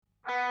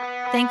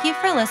Thank you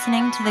for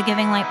listening to the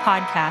Giving Light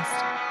podcast.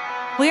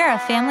 We are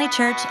a family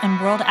church and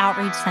world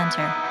outreach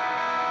center.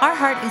 Our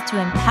heart is to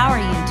empower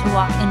you to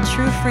walk in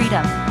true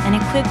freedom and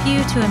equip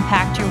you to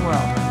impact your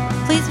world.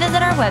 Please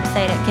visit our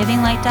website at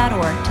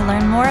givinglight.org to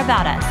learn more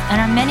about us and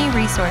our many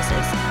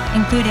resources,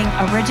 including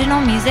original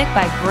music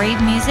by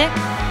Brave Music,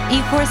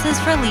 e-courses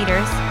for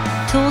leaders,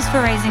 tools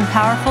for raising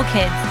powerful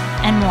kids,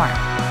 and more.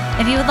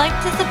 If you would like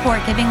to support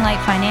Giving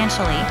Light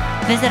financially,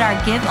 visit our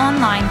Give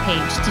Online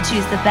page to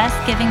choose the best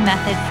giving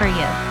method for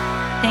you.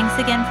 Thanks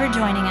again for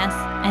joining us,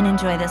 and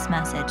enjoy this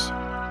message.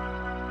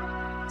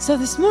 So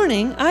this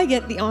morning, I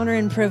get the honor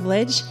and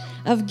privilege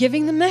of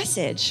giving the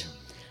message.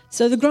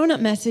 So the grown-up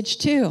message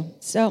too.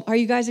 So are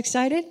you guys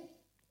excited?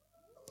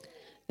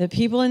 The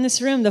people in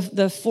this room,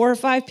 the 4 or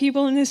 5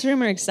 people in this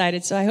room are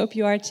excited, so I hope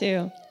you are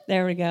too.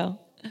 There we go.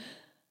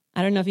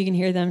 I don't know if you can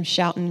hear them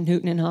shouting,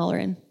 hooting, and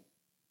hollering.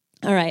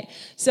 All right,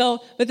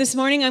 but this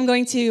morning I'm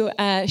going to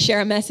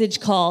share a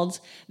message called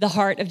The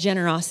Heart of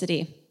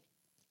Generosity.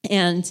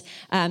 And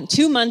about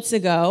 2 months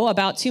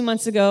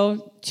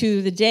ago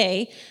to the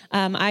day,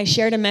 I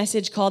shared a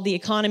message called The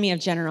Economy of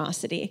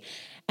Generosity.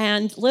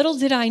 And little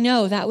did I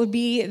know that would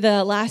be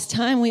the last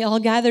time we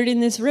all gathered in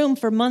this room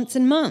for months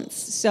and months.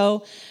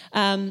 So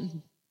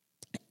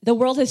the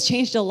world has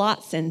changed a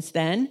lot since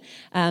then.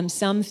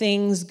 Some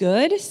things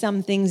good,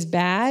 some things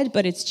bad,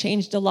 but it's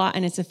changed a lot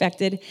and it's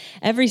affected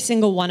every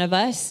single one of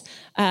us.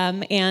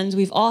 And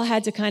we've all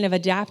had to kind of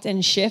adapt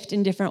and shift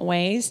in different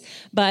ways.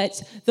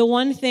 But the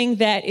one thing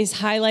that is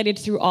highlighted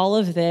through all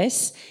of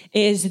this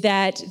is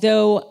that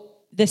though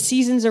the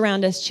seasons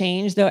around us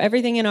change, though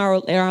everything in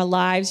our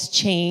lives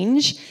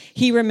change,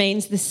 He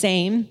remains the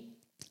same.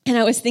 And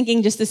I was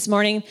thinking just this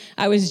morning,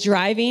 I was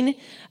driving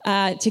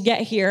to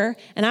get here,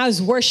 and I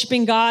was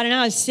worshiping God, and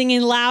I was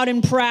singing loud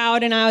and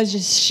proud, and I was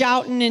just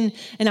shouting,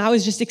 and I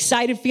was just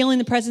excited, feeling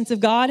the presence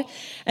of God.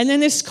 And then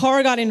this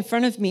car got in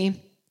front of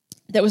me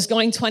that was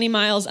going 20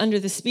 miles under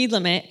the speed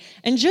limit,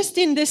 and just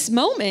in this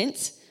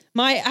moment,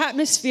 my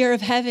atmosphere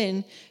of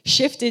heaven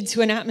shifted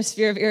to an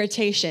atmosphere of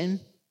irritation.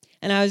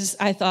 And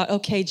I thought,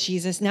 okay,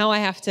 Jesus, now I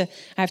have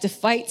to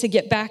fight to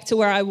get back to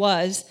where I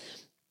was.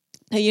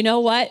 You know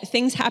what?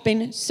 Things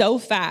happen so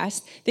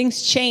fast.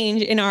 Things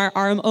change in our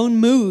own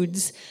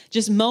moods,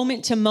 just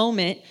moment to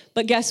moment.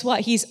 But guess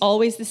what? He's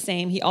always the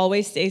same. He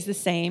always stays the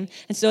same.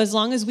 And so as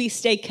long as we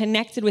stay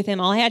connected with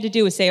Him, all I had to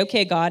do was say,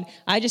 okay, God,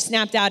 I just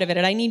snapped out of it,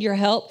 and I need your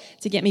help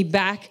to get me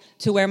back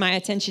to where my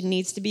attention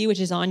needs to be,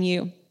 which is on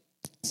you.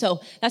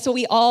 So that's what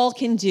we all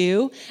can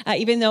do.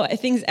 Even though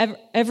things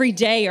every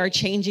day are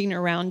changing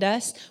around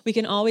us, we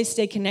can always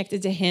stay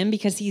connected to Him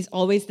because He's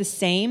always the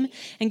same.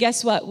 And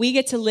guess what? We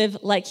get to live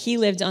like He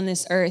lived on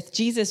this earth.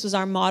 Jesus was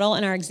our model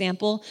and our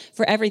example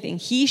for everything.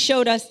 He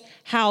showed us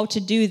how to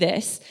do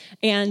this.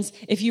 And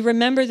if you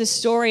remember the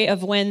story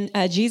of when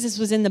Jesus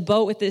was in the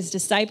boat with His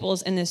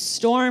disciples and this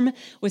storm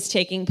was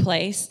taking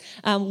place,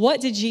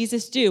 what did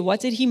Jesus do? What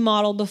did He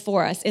model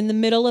before us? In the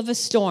middle of a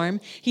storm,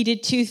 He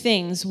did 2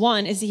 things.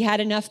 One is He had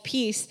enough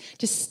peace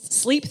to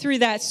sleep through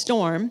that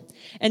storm.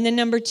 And then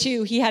number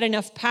 2, He had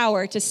enough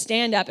power to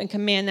stand up and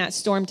command that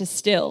storm to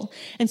still.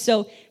 And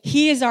so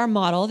He is our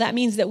model. That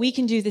means that we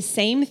can do the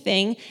same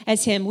thing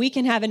as Him. We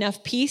can have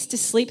enough peace to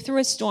sleep through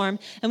a storm,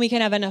 and we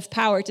can have enough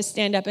power to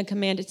stand up and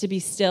command it to be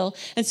still.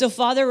 And so,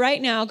 Father,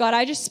 right now, God,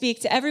 I just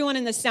speak to everyone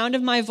in the sound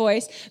of my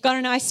voice. God,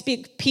 and I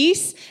speak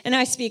peace and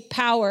I speak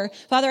power.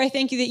 Father, I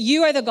thank You that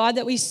You are the God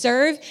that we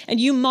serve, and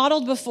You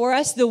modeled before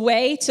us the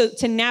way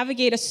to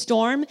navigate a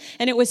storm,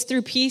 and it was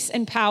through peace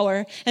and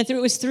power, and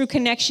it was through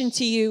connection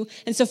to You.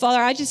 And so, Father,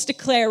 I just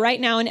declare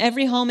right now in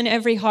every home and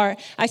every heart,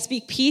 I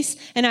speak peace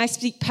and I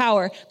speak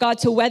power, God,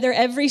 to weather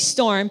every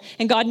storm,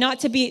 and God, not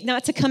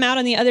to come out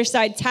on the other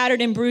side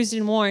tattered and bruised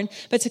and worn,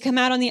 but to come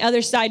out on the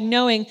other side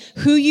knowing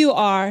who You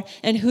are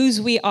and whose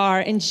we are,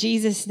 in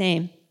Jesus'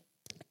 name.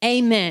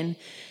 Amen.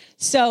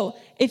 So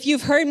if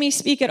you've heard me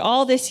speak at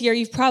all this year,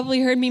 you've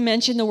probably heard me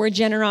mention the word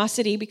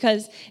generosity,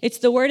 because it's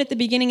the word at the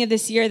beginning of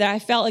this year that I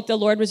felt like the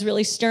Lord was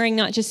really stirring,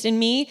 not just in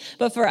me,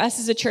 but for us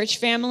as a church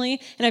family.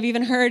 And I've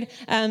even heard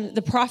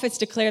the prophets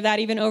declare that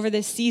even over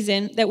this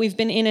season that we've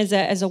been in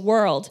as a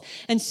world.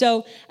 And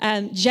so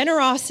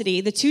generosity,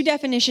 the 2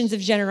 definitions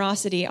of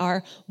generosity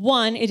are,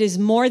 1, it is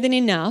more than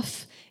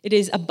enough. It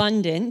is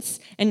abundance.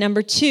 And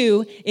number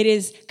 2, it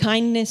is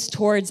kindness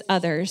towards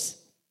others.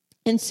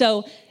 And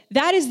so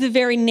that is the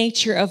very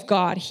nature of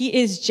God. He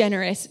is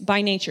generous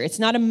by nature. It's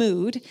not a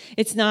mood.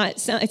 It's not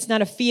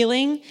a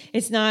feeling.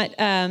 It's not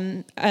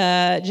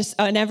just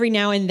an every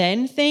now and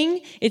then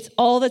thing. It's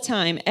all the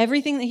time.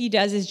 Everything that He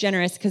does is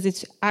generous because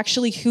it's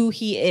actually who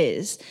He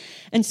is.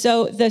 And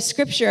so the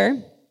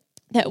scripture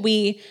that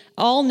we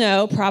all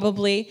know,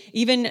 probably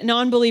even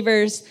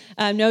non-believers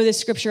know this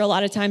scripture a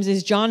lot of times,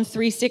 is John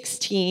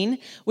 3:16,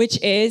 which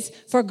is,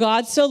 for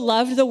God so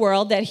loved the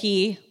world that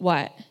He,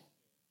 what?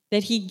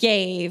 that he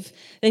gave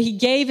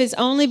his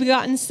only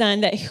begotten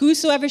son, that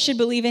whosoever should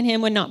believe in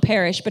him would not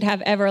perish, but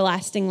have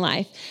everlasting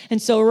life.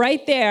 And so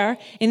right there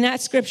in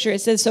that scripture,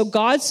 it says, so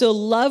God so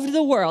loved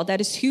the world,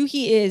 that is who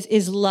he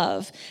is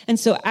love. And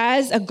so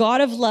as a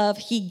God of love,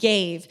 he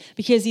gave,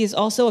 because he is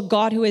also a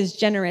God who is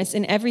generous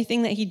in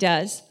everything that he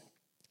does.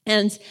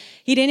 And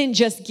he didn't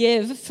just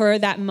give for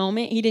that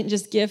moment. He didn't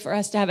just give for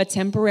us to have a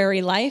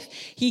temporary life.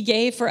 He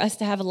gave for us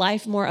to have a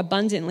life more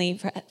abundantly,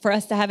 for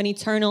us to have an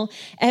eternal,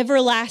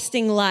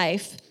 everlasting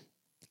life.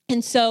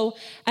 And so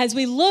as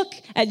we look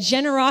at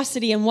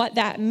generosity and what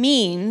that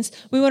means,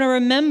 we want to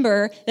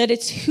remember that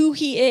it's who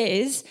he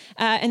is.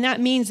 And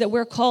that means that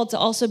we're called to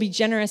also be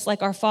generous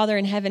like our Father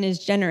in heaven is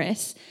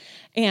generous.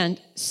 And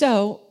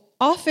so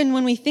often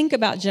when we think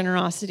about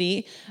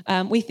generosity,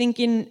 we think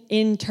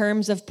in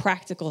terms of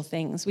practical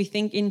things. We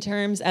think in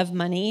terms of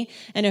money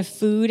and of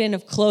food and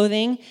of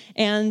clothing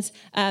and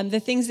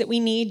the things that we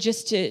need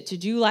just to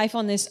do life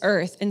on this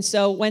earth. And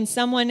so when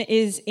someone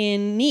is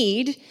in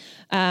need,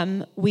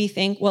 we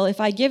think, well, if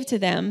I give to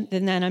them,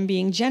 then I'm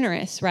being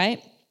generous,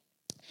 right?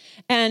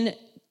 And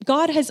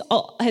God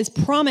has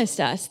promised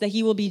us that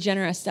he will be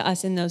generous to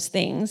us in those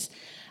things.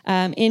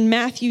 In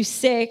Matthew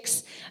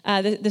 6,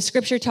 the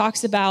scripture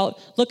talks about,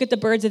 look at the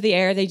birds of the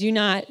air. They do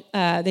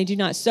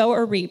not sow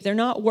or reap. They're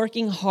not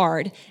working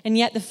hard, and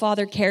yet the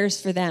Father cares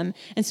for them.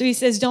 And so he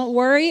says, don't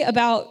worry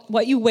about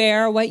what you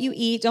wear, what you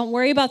eat. Don't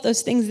worry about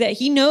those things that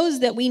he knows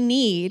that we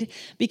need,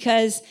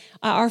 because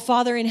our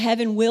Father in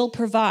heaven will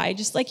provide.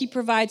 Just like he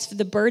provides for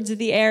the birds of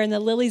the air and the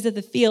lilies of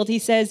the field, he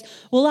says,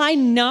 will I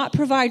not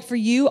provide for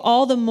you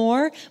all the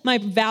more, my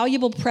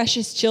valuable,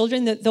 precious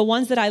children, the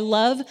ones that I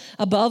love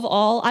above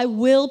all? I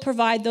will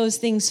provide those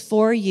things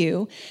for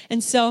you.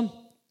 And so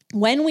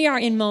when we are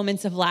in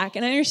moments of lack,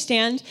 and I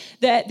understand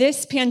that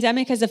this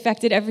pandemic has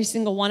affected every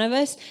single one of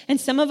us,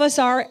 and some of us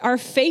are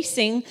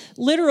facing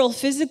literal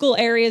physical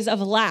areas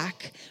of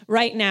lack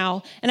right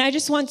now. And I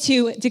just want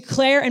to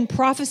declare and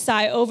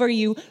prophesy over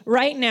you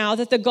right now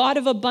that the God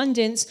of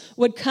abundance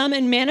would come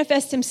and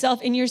manifest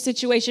himself in your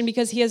situation,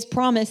 because he has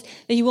promised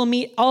that he will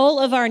meet all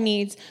of our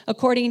needs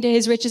according to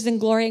his riches and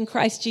glory in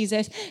Christ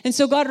Jesus. And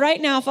so God, right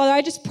now, Father,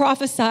 I just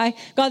prophesy,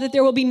 God, that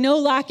there will be no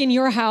lack in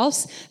your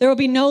house. There will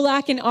be no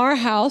lack in our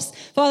house.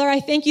 Father,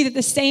 I thank you that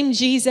the same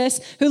Jesus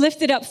who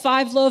lifted up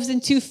 5 loaves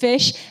and 2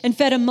 fish and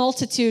fed a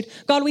multitude,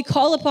 God, we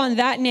call upon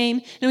that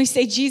name and we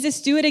say, Jesus,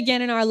 do it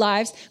again in our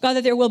lives. God,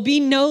 that there will be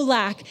no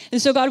lack.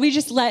 And so, God, we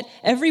just let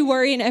every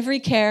worry and every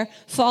care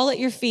fall at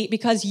your feet,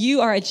 because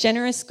you are a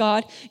generous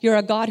God. You're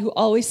a God who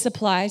always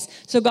supplies.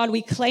 So, God,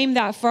 we claim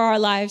that for our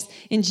lives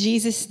in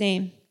Jesus'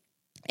 name.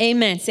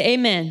 Amen. Say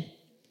amen.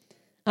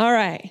 All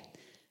right.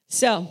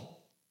 So,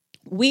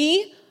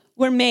 we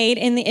were made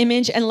in the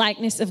image and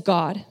likeness of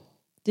God.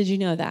 Did you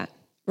know that?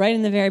 Right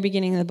in the very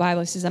beginning of the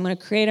Bible, it says, I'm going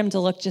to create them to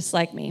look just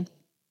like me.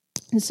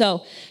 And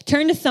so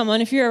turn to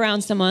someone, if you're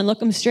around someone, look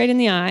them straight in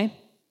the eye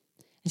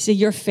and say,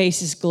 your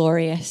face is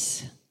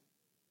glorious.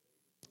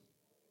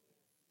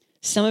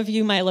 Some of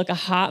you might look a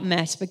hot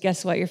mess, but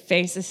guess what? Your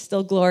face is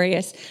still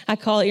glorious. I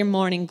call it your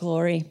morning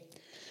glory.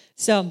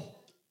 So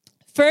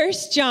 1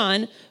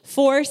 John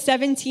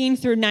 4:17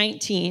 through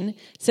 19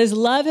 says,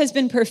 love has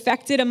been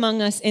perfected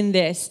among us in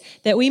this,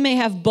 that we may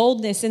have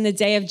boldness in the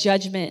day of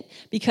judgment.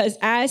 Because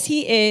as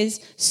he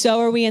is, so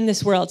are we in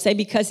this world. Say,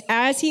 because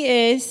as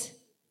he is,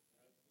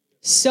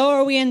 so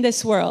are we in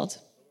this world.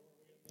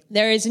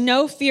 There is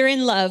no fear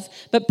in love,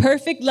 but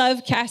perfect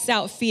love casts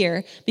out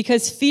fear,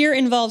 because fear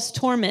involves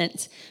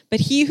torment. But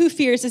he who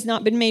fears has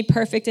not been made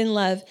perfect in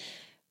love.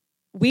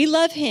 We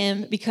love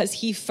him because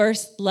he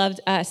first loved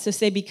us. So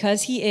say,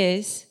 because he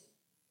is,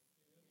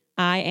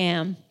 I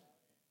am.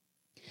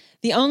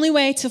 The only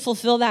way to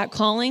fulfill that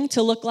calling,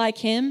 to look like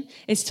him,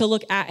 is to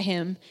look at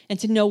him and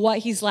to know what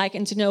he's like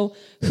and to know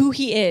who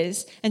he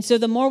is. And so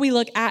the more we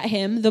look at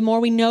him, the more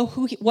we know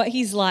what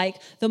he's like,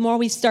 the more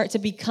we start to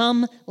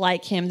become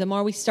like him, the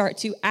more we start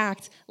to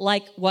act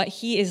like what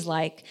he is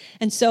like.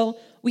 And so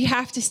we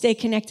have to stay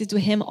connected to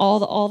him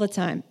all the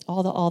time.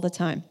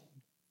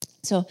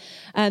 So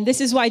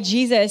this is why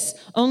Jesus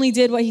only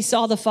did what he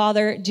saw the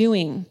Father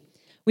doing.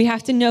 We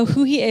have to know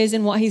who he is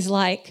and what he's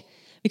like,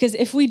 because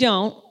if we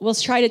don't, we'll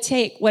try to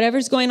take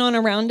whatever's going on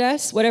around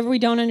us, whatever we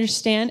don't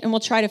understand, and we'll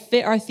try to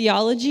fit our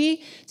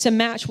theology to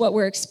match what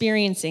we're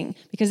experiencing,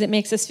 because it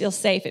makes us feel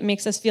safe. It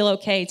makes us feel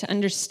okay to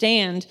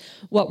understand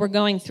what we're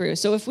going through.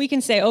 So if we can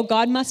say, oh,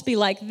 God must be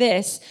like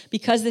this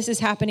because this is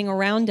happening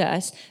around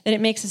us, then it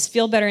makes us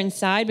feel better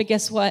inside. But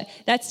guess what?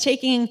 That's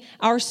taking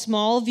our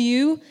small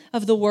view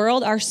of the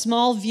world, our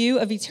small view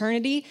of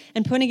eternity,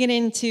 and putting it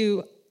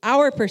into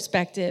our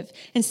perspective,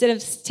 instead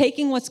of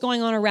taking what's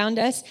going on around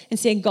us and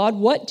saying, God,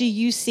 what do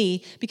you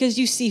see? Because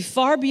you see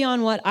far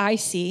beyond what I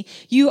see.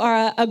 You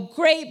are a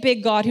great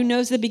big God who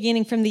knows the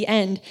beginning from the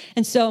end.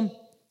 And so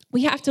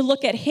we have to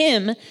look at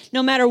him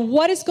no matter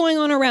what is going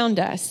on around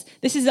us.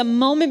 This is a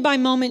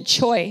moment-by-moment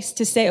choice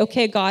to say,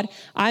 okay, God,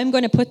 I'm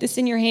going to put this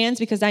in your hands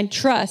because I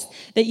trust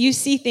that you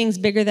see things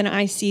bigger than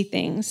I see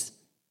things.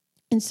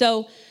 And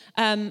so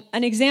an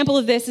example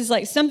of this is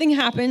like something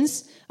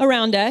happens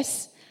around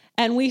us,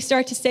 And we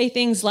start to say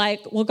things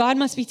like, well, God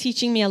must be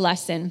teaching me a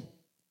lesson.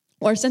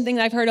 Or something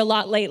that I've heard a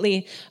lot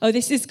lately, oh,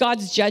 this is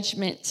God's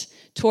judgment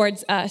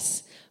towards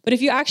us. But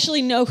if you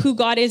actually know who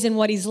God is and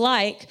what he's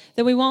like,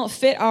 then we won't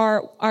fit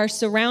our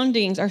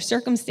surroundings, our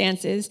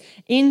circumstances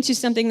into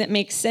something that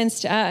makes sense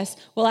to us.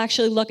 We'll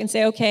actually look and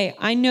say, okay,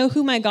 I know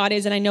who my God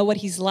is and I know what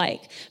he's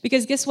like.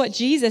 Because guess what?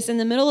 Jesus, in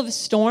the middle of a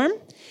storm,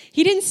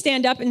 he didn't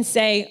stand up and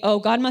say, oh,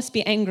 God must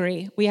be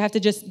angry. We have to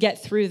just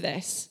get through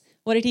this.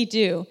 What did he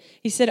do?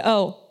 He said,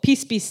 oh,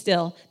 peace be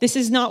still. This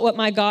is not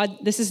my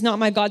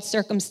God's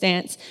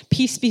circumstance.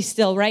 Peace be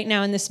still right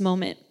now in this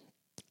moment.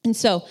 And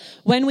so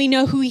when we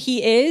know who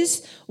he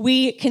is,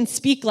 we can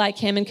speak like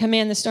him and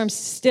command the storm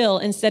still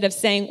instead of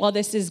saying, well,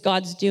 this is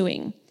God's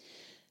doing.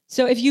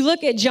 So if you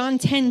look at John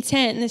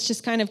 10:10, this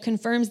just kind of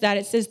confirms that.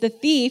 It says, the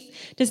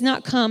thief does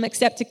not come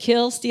except to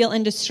kill, steal,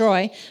 and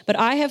destroy, but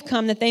I have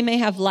come that they may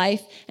have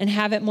life and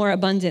have it more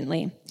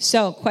abundantly.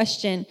 So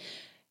question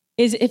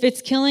is, if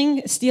it's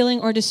killing, stealing,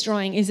 or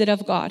destroying, is it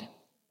of God?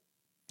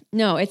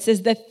 No, it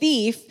says the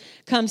thief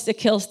comes to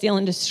kill, steal,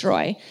 and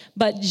destroy.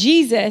 But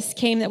Jesus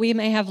came that we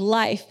may have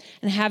life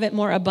and have it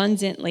more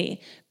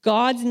abundantly.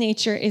 God's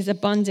nature is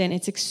abundant.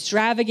 It's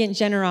extravagant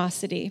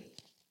generosity.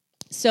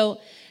 So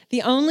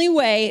the only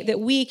way that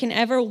we can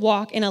ever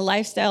walk in a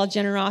lifestyle of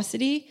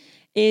generosity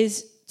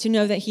is to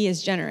know that he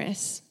is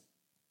generous.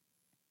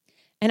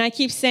 And I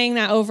keep saying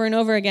that over and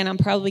over again. I'm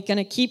probably going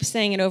to keep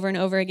saying it over and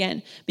over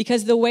again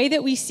because the way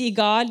that we see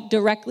God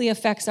directly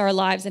affects our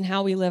lives and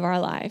how we live our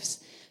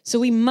lives. So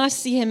we must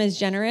see him as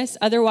generous.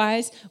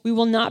 Otherwise, we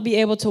will not be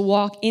able to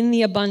walk in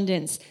the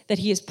abundance that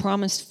he has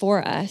promised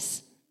for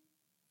us.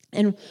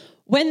 And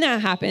when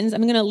that happens,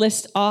 I'm going to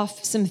list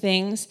off some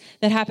things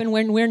that happen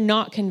when we're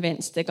not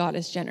convinced that God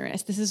is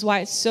generous. This is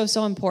why it's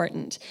so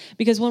important.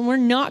 Because when we're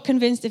not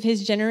convinced of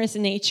his generous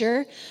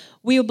nature,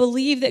 we will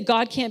believe that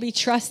God can't be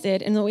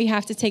trusted and that we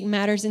have to take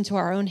matters into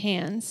our own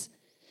hands.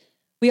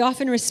 We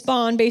often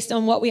respond based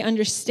on what we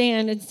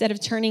understand instead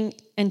of turning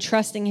and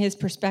trusting his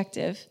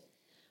perspective.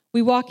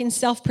 We walk in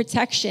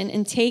self-protection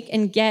and take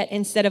and get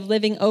instead of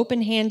living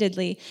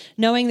open-handedly,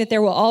 knowing that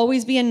there will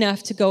always be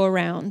enough to go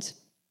around.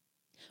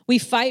 We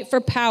fight for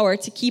power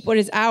to keep what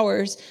is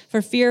ours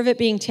for fear of it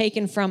being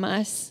taken from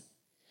us.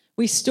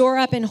 We store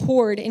up and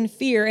hoard in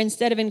fear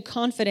instead of in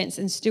confidence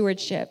and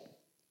stewardship.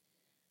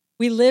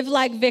 We live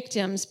like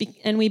victims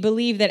and we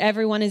believe that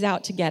everyone is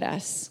out to get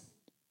us.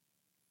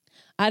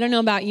 I don't know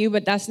about you,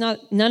 but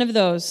none of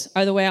those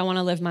are the way I want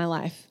to live my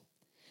life.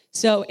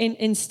 So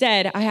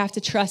instead, I have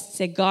to trust and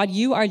say, God,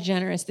 you are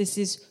generous. This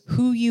is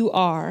who you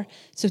are.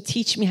 So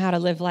teach me how to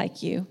live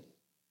like you.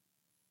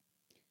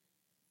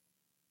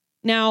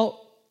 Now,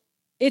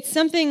 it's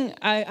something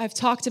I've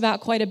talked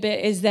about quite a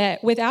bit is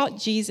that without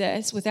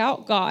Jesus,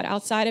 without God,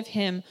 outside of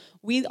him,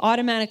 we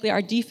automatically,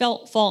 our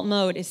default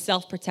mode is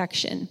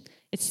self-protection.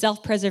 It's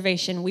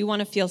self-preservation. We want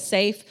to feel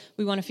safe.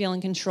 We want to feel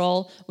in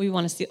control. We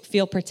want to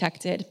feel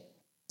protected.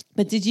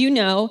 But did you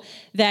know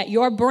that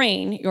your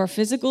brain, your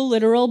physical,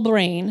 literal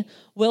brain,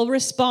 will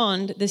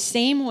respond the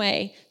same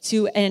way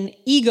to an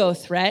ego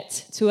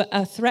threat, to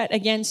a threat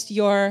against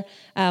your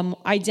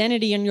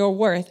identity and your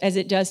worth as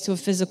it does to a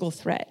physical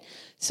threat?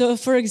 So,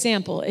 for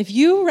example, if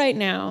you right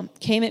now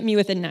came at me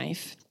with a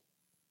knife,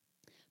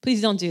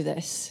 please don't do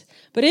this.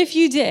 But if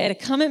you did,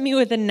 come at me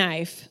with a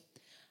knife,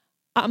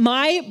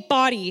 my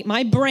body,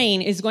 my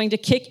brain is going to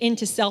kick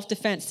into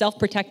self-defense,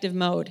 self-protective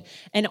mode.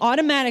 And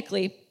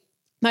automatically,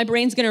 my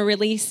brain's going to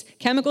release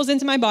chemicals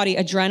into my body,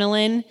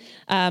 adrenaline,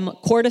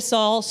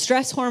 cortisol,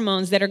 stress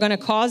hormones that are going to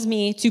cause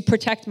me to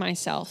protect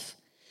myself.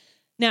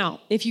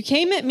 Now, if you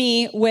came at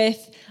me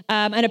with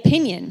an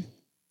opinion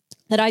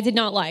that I did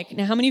not like,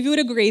 now how many of you would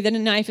agree that a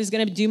knife is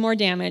going to do more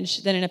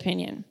damage than an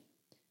opinion?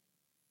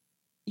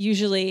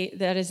 Usually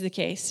that is the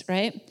case,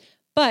 right?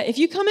 But if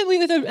you come at me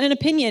with an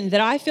opinion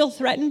that I feel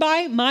threatened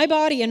by, my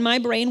body and my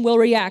brain will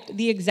react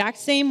the exact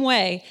same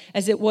way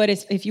as it would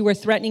if you were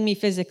threatening me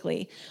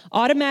physically.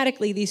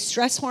 Automatically, these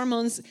stress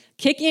hormones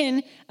kick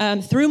in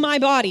through my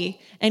body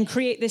and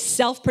create this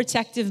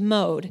self-protective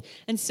mode.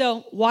 And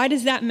so why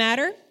does that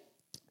matter?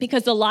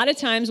 Because a lot of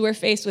times we're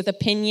faced with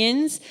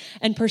opinions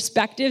and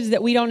perspectives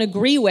that we don't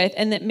agree with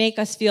and that make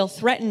us feel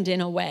threatened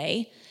in a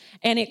way.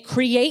 And it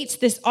creates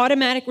this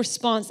automatic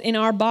response in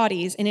our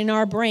bodies and in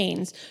our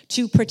brains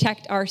to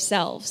protect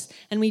ourselves.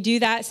 And we do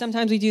that,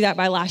 sometimes we do that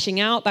by lashing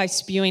out, by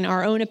spewing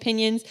our own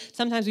opinions.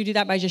 Sometimes we do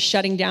that by just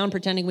shutting down,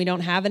 pretending we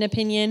don't have an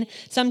opinion.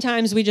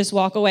 Sometimes we just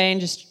walk away and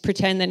just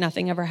pretend that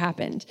nothing ever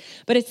happened.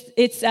 But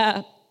it's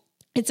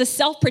a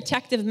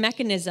self-protective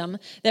mechanism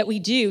that we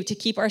do to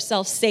keep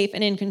ourselves safe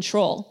and in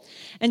control.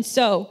 And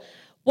so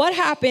what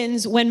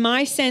happens when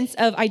my sense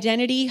of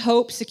identity,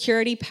 hope,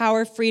 security,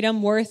 power,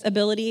 freedom, worth,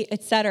 ability,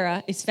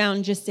 etc. is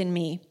found just in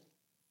me?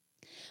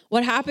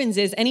 What happens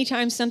is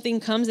anytime something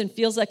comes and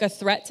feels like a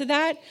threat to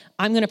that,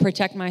 I'm going to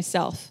protect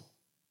myself.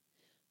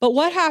 But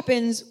what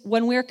happens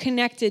when we're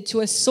connected to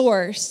a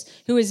source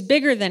who is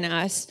bigger than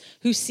us,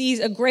 who sees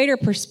a greater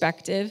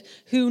perspective,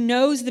 who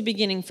knows the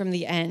beginning from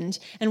the end,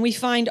 and we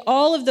find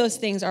all of those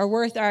things, our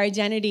worth, our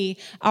identity,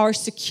 our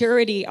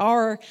security,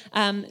 our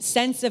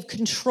sense of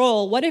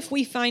control? What if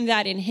we find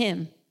that in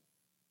him?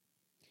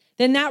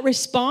 Then that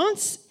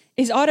response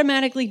is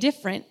automatically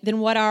different than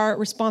what our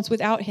response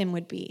without him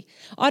would be.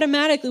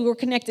 Automatically, we're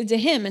connected to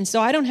him, and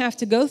so I don't have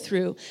to go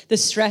through the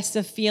stress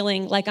of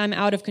feeling like I'm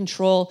out of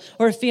control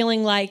or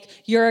feeling like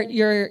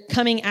you're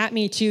coming at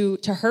me to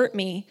hurt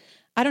me.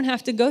 I don't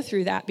have to go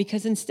through that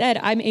because instead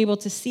I'm able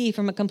to see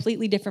from a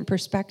completely different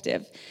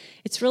perspective.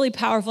 It's really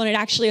powerful, and it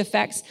actually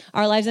affects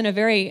our lives in a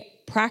very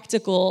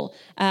practical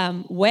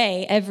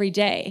way every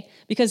day.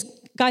 Because,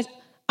 guys,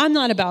 I'm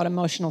not about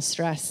emotional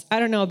stress. I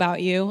don't know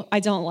about you. I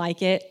don't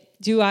like it.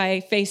 Do I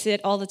face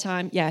it all the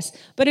time? Yes.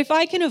 But if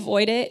I can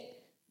avoid it,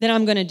 then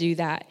I'm going to do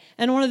that.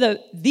 And one of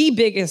the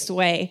biggest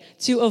way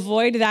to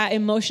avoid that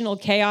emotional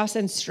chaos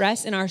and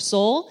stress in our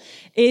soul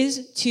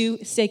is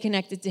to stay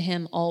connected to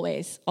him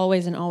always,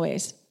 always and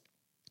always.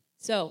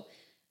 So,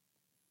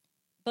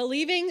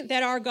 believing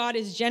that our God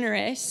is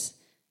generous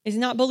is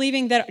not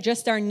believing that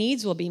just our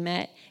needs will be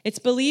met. It's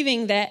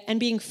believing that and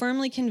being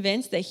firmly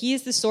convinced that he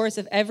is the source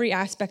of every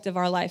aspect of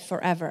our life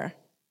forever.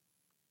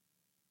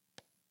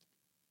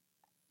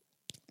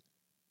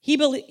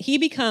 He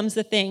becomes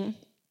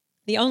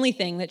the only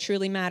thing that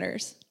truly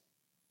matters.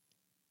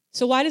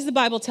 So why does the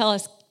Bible tell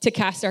us to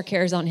cast our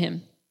cares on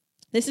him?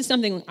 This is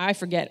something I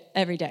forget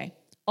every day.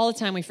 All the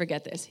time we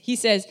forget this. He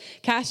says,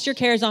 cast your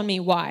cares on me.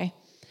 Why?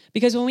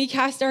 Because when we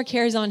cast our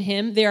cares on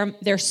him,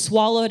 they're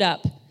swallowed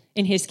up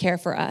in his care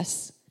for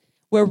us.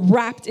 We're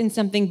wrapped in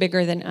something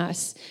bigger than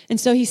us. And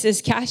so he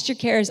says, cast your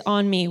cares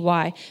on me.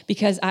 Why?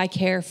 Because I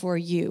care for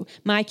you.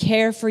 My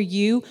care for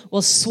you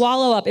will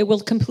swallow up. It will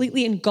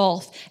completely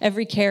engulf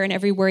every care and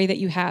every worry that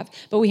you have.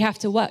 But we have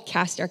to what?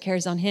 Cast our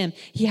cares on him.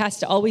 He has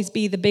to always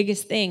be the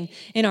biggest thing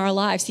in our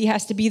lives. He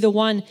has to be the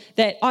one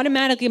that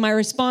automatically my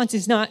response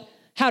is not,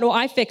 how do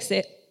I fix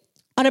it?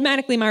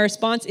 Automatically, my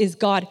response is,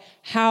 God,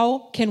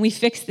 how can we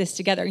fix this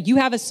together? You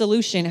have a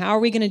solution. How are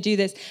we going to do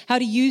this? How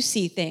do you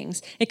see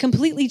things? It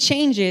completely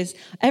changes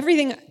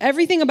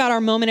everything about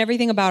our moment,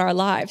 everything about our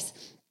lives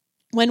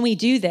when we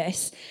do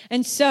this.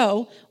 And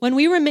so when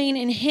we remain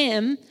in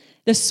him,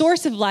 the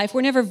source of life,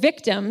 we're never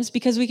victims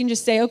because we can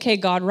just say, okay,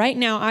 God, right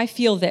now I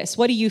feel this.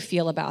 What do you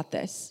feel about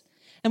this?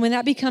 And when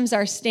that becomes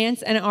our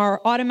stance and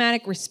our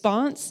automatic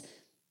response,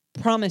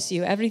 promise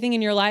you, everything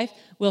in your life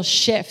will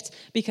shift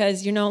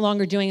because you're no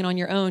longer doing it on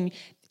your own.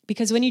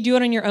 Because when you do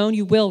it on your own,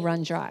 you will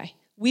run dry.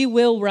 We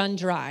will run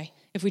dry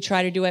if we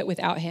try to do it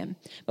without him.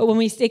 But when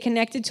we stay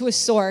connected to a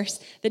source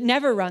that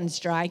never runs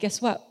dry,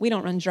 guess what? We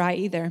don't run dry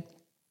either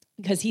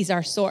because he's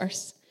our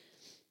source.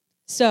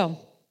 So,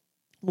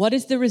 what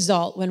is the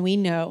result when we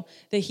know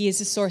that he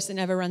is a source that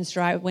never runs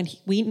dry, when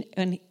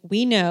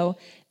we know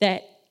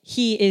that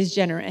he is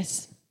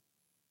generous?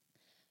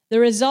 The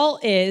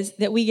result is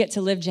that we get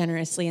to live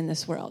generously in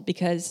this world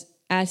because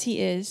as he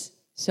is,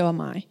 so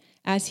am I.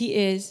 As he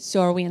is,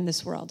 so are we in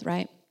this world,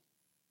 right?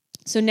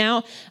 So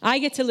now I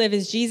get to live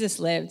as Jesus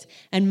lived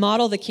and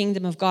model the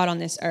kingdom of God on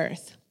this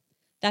earth.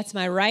 That's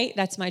my right,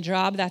 that's my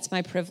job, that's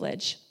my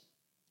privilege.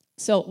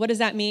 So what does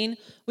that mean?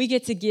 We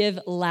get to give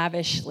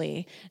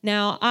lavishly.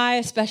 Now, I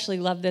especially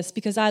love this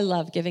because I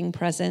love giving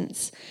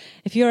presents.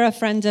 If you're a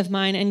friend of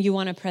mine and you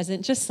want a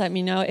present, just let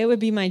me know. It would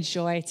be my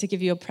joy to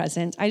give you a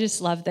present. I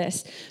just love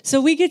this. So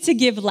we get to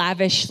give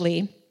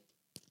lavishly.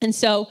 And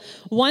so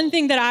one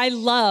thing that I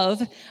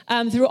love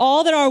through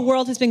all that our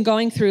world has been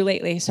going through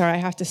lately, sorry, I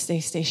have to stay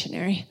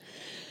stationary.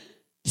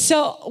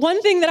 So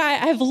one thing that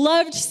I've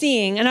loved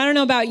seeing, and I don't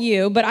know about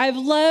you, but I've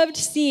loved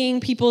seeing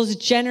people's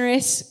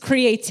generous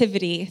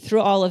creativity through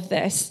all of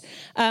this.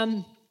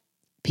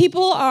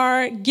 People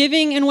are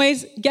giving in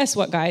ways, guess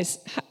what, guys?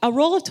 A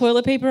roll of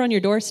toilet paper on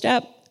your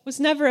doorstep was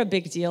never a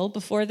big deal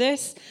before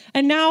this.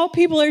 And now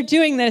people are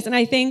doing this, and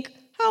I think,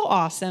 how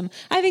awesome.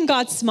 I think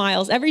God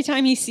smiles every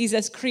time he sees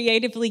us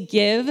creatively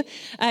give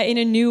in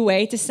a new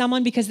way to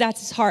someone because that's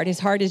his heart. His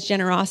heart is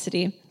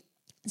generosity.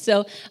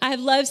 So I have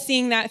loved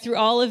seeing that through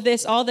all of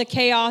this, all the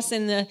chaos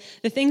and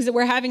the things that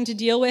we're having to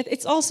deal with.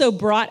 It's also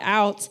brought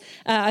out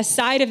a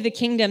side of the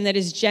kingdom that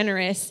is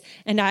generous,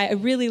 and I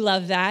really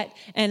love that.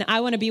 And I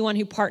want to be one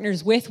who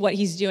partners with what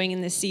he's doing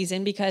in this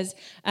season because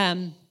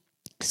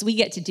we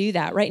get to do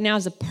that. Right now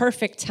is a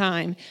perfect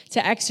time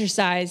to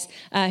exercise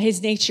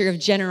his nature of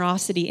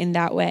generosity in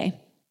that way.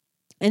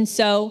 And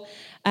so,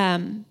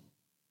 a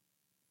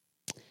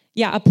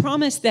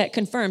promise that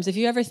confirms. If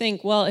you ever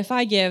think, well, if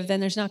I give, then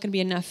there's not going to be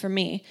enough for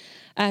me.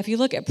 If you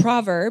look at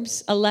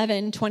Proverbs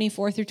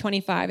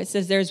 11:24-25, it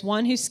says, there's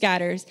one who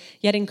scatters,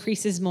 yet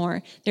increases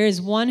more. There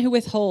is one who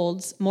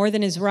withholds more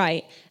than is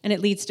right, and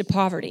it leads to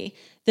poverty.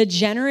 The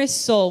generous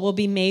soul will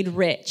be made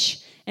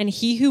rich, and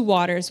he who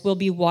waters will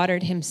be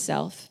watered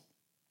himself.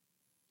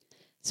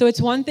 So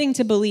it's one thing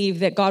to believe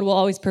that God will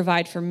always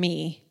provide for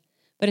me,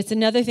 but it's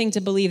another thing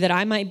to believe that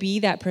I might be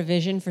that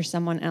provision for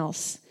someone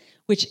else.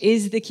 which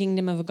is the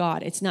kingdom of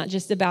God. It's not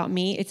just about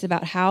me. It's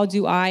about how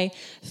do I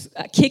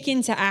kick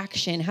into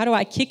action? How do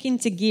I kick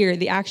into gear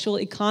the actual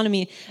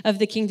economy of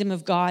the kingdom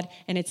of God?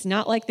 And it's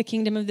not like the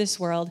kingdom of this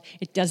world.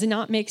 It does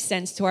not make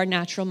sense to our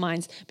natural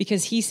minds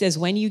because he says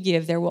when you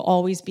give, there will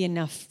always be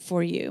enough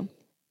for you.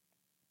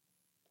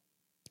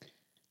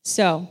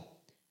 So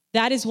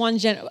that is one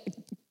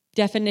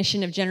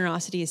definition of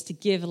generosity, is to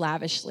give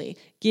lavishly,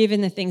 give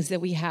in the things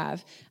that we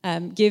have,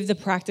 give the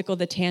practical,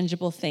 the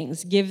tangible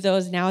things, give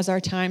those. Now is our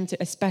time to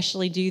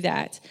especially do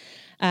that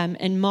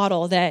and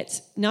model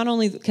that. Not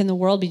only can the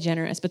world be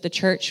generous, but the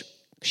church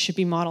should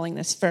be modeling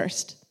this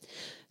first.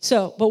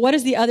 So, but what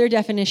is the other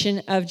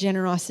definition of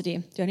generosity?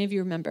 Do any of you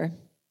remember?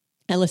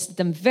 I listed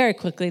them very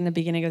quickly in the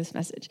beginning of this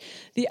message.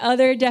 The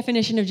other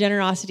definition of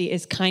generosity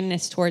is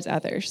kindness towards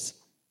others.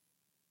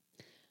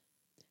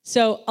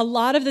 So a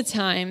lot of the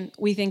time,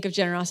 we think of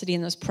generosity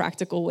in those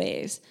practical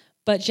ways,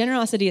 but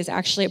generosity is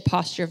actually a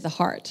posture of the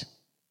heart.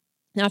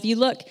 Now, if you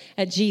look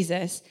at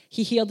Jesus,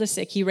 he healed the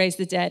sick, he raised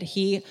the dead,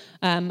 he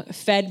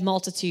fed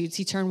multitudes,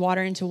 he turned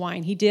water into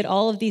wine. He did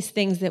all of these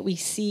things that we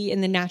see in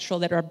the natural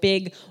that are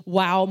big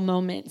wow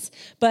moments.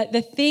 But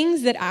the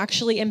things that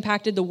actually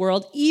impacted the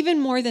world, even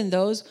more than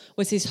those,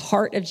 was his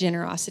heart of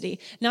generosity.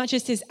 Not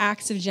just his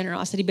acts of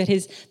generosity, but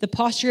the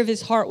posture of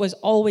his heart was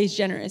always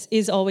generous,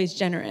 is always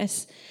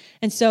generous.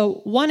 And so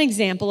one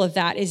example of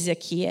that is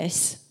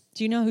Zacchaeus.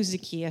 Do you know who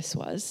Zacchaeus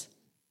was?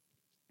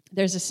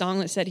 There's a song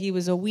that said he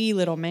was a wee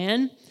little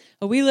man.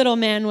 A wee little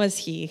man was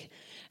he.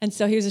 And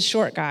so he was a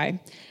short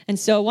guy. And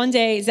so one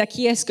day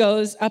Zacchaeus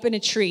goes up in a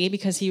tree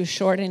because he was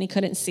short and he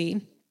couldn't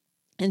see.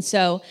 And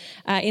so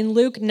in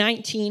Luke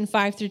 19,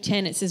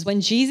 5-10, it says,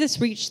 when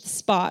Jesus reached the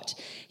spot,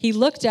 he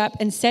looked up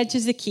and said to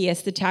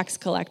Zacchaeus, the tax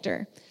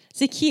collector,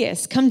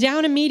 Zacchaeus, come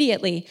down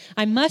immediately.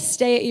 I must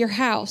stay at your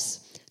house.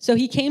 So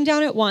he came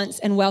down at once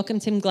and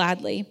welcomed him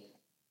gladly.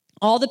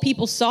 All the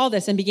people saw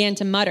this and began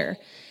to mutter,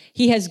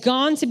 he has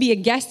gone to be a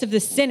guest of the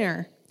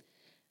sinner.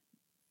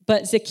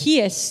 But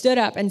Zacchaeus stood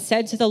up and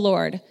said to the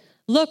Lord,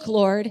 look,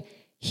 Lord,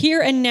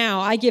 here and now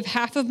I give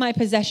half of my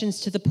possessions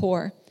to the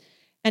poor.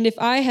 And if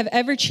I have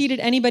ever cheated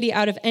anybody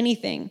out of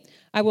anything,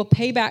 I will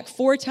pay back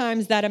 4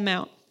 times that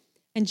amount.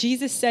 And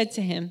Jesus said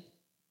to him,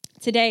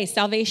 today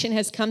salvation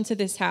has come to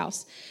this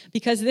house,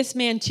 because this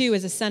man too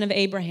is a son of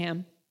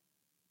Abraham.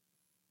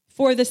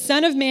 For the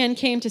Son of Man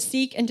came to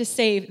seek and to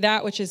save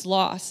that which is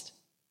lost.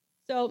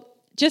 So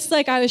just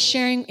like I was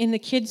sharing in the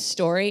kids'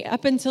 story,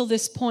 up until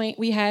this point,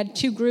 we had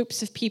 2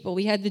 groups of people.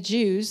 We had the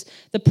Jews,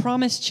 the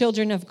promised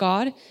children of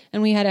God,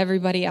 and we had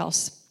everybody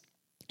else.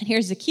 And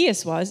here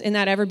Zacchaeus was in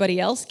that everybody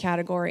else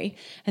category.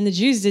 And the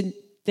Jews,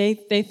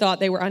 they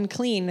thought they were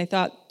unclean. They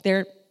thought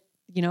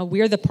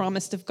we're the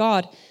promised of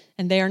God,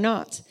 and they are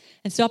not.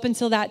 And so up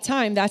until that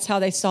time, that's how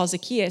they saw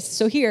Zacchaeus.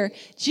 So here,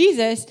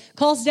 Jesus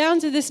calls down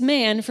to this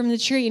man from the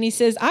tree, and he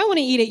says, I want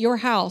to eat at your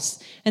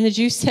house. And the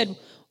Jews said,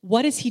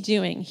 what is he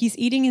doing? He's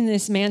eating in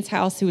this man's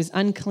house who is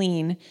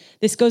unclean.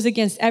 This goes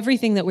against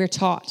everything that we're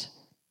taught.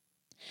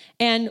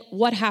 And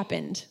what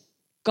happened?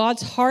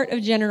 God's heart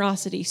of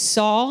generosity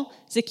saw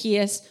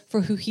Zacchaeus for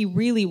who he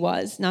really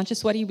was, not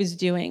just what he was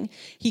doing.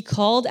 He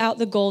called out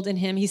the gold in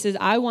him. He says,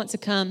 I want to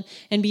come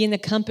and be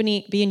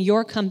in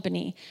your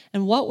company.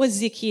 And what was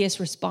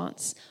Zacchaeus'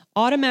 response?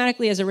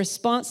 Automatically, as a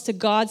response to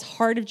God's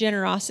heart of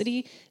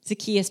generosity,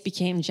 Zacchaeus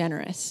became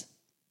generous.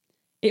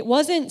 It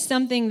wasn't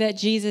something that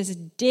Jesus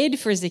did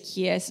for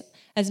Zacchaeus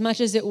as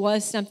much as it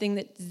was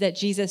something that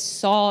Jesus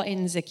saw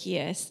in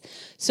Zacchaeus.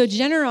 So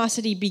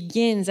generosity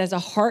begins as a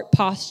heart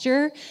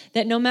posture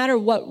that no matter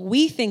what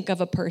we think of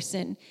a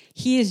person,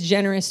 he is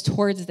generous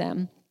towards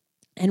them.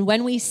 And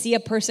when we see a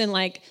person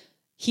like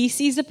he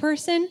sees a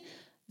person,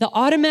 the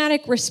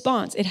automatic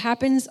response, it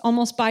happens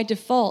almost by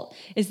default,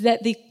 is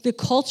that the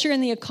culture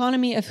and the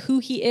economy of who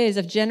he is,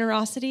 of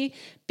generosity,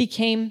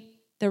 became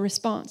the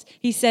response.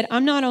 He said,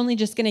 I'm not only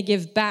just going to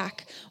give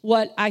back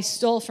what I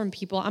stole from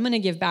people, I'm going to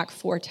give back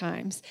 4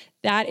 times.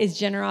 That is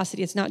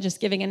generosity. It's not just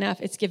giving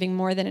enough, it's giving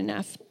more than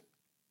enough.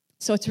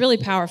 So it's really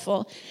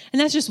powerful. And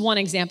that's just one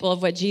example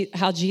of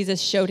how Jesus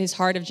showed his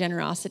heart of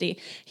generosity.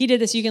 He did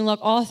this. You can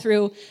look all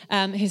through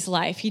his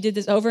life. He did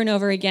this over and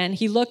over again.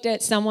 He looked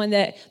at someone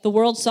that the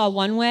world saw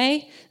one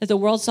way, that the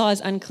world saw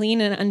as unclean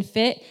and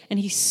unfit, and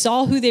he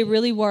saw who they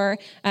really were.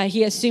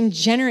 He assumed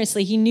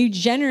generously. He knew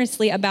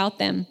generously about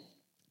them.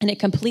 And it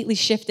completely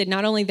shifted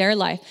not only their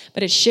life,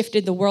 but it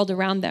shifted the world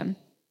around them.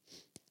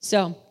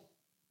 So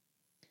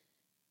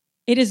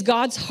it is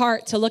God's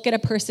heart to look at a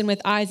person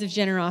with eyes of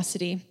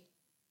generosity.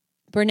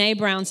 Brene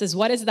Brown says,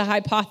 what is the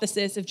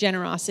hypothesis of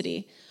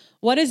generosity?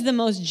 What is the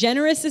most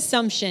generous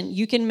assumption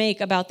you can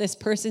make about this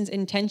person's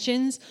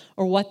intentions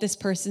or what this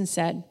person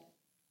said?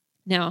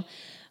 Now,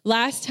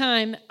 last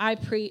time I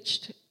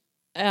preached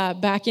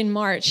back in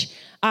March,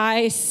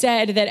 I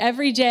said that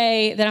every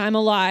day that I'm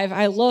alive,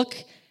 I look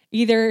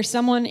either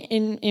someone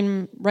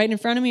right in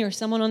front of me or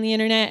someone on the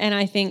internet, and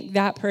I think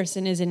that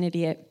person is an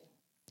idiot.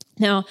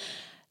 Now,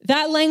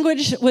 That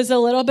language was a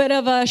little bit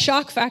of a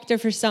shock factor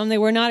for some. They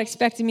were not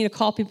expecting me to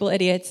call people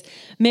idiots.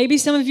 Maybe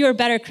some of you are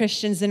better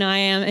Christians than I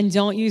am and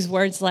don't use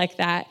words like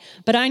that.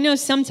 But I know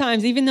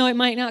sometimes, even though it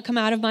might not come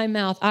out of my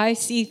mouth, I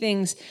see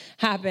things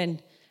happen.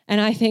 And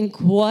I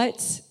think,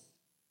 what?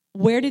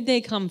 Where did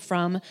they come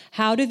from?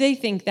 How do they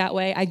think that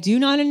way? I do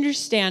not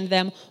understand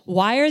them.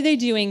 Why are they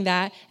doing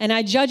that? And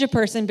I judge a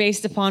person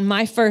based upon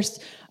my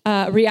first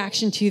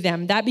reaction to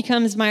them. That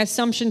becomes my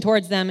assumption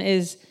towards them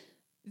is,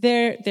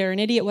 they're an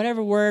idiot,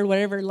 whatever word,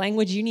 whatever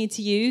language you need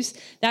to use.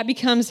 That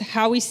becomes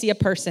how we see a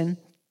person.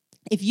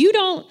 If you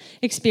don't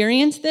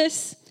experience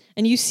this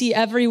and you see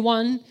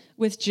everyone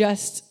with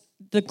just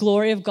the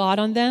glory of God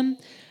on them,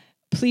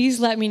 please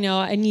let me know.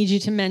 I need you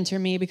to mentor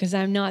me because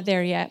I'm not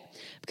there yet.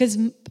 Because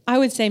I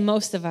would say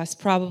most of us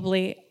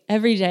probably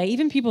every day,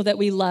 even people that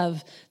we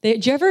love, do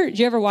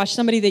you ever watch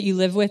somebody that you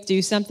live with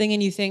do something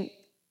and you think,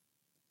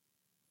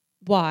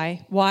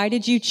 why? Why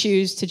did you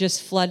choose to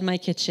just flood my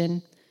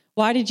kitchen?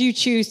 Why did you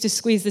choose to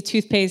squeeze the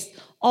toothpaste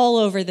all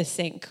over the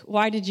sink?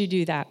 Why did you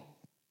do that?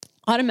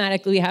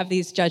 Automatically, we have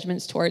these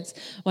judgments towards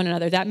one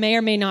another. That may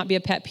or may not be a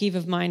pet peeve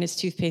of mine is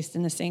toothpaste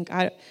in the sink.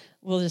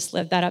 We'll just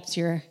live that up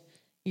to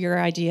your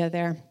idea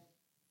there.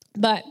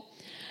 But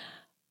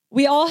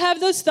we all have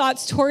those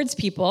thoughts towards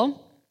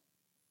people.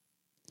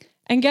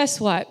 And guess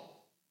what?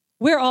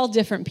 We're all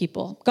different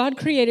people. God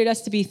created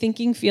us to be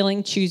thinking,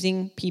 feeling,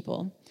 choosing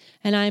people.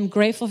 And I'm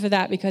grateful for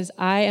that because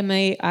I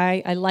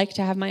like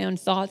to have my own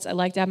thoughts. I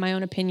like to have my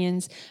own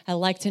opinions. I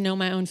like to know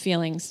my own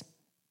feelings.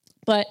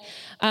 But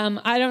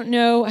I don't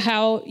know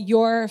how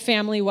your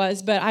family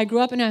was, but I grew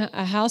up in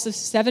a house of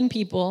 7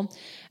 people,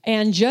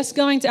 and just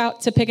going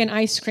out to pick an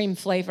ice cream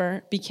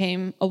flavor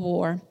became a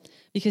war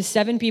because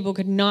 7 people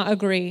could not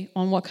agree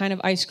on what kind of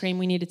ice cream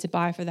we needed to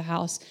buy for the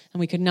house, and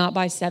we could not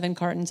buy 7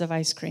 cartons of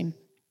ice cream.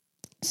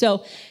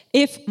 So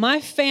if my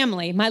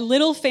family, my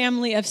little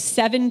family of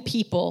 7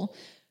 people,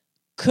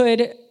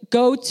 could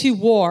go to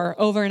war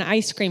over an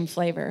ice cream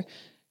flavor,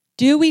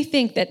 do we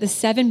think that the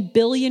 7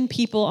 billion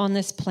people on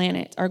this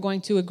planet are going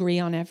to agree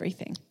on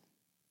everything?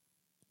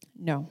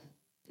 No,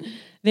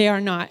 they are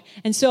not.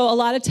 And so a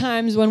lot of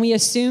times when we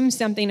assume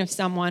something of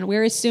someone,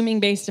 we're assuming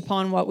based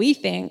upon what we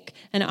think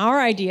and our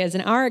ideas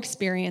and our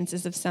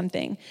experiences of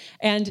something,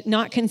 and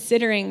not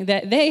considering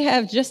that they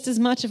have just as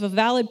much of a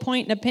valid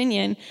point and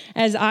opinion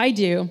as I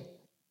do.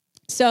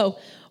 So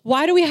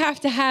why do we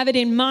have to have it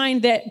in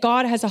mind that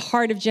God has a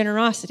heart of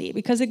generosity?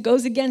 Because it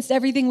goes against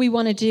everything we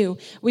want to do.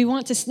 We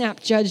want to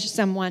snap judge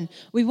someone.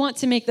 We want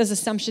to make those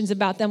assumptions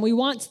about them. We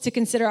want to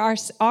consider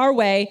our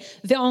way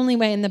the only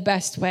way and the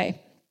best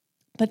way.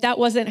 But that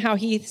wasn't how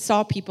he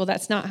saw people.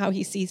 That's not how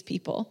he sees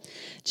people.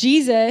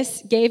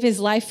 Jesus gave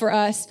his life for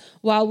us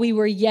while we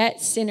were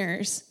yet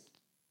sinners.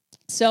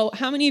 So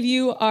how many of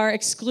you are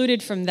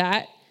excluded from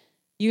that?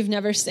 You've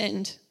never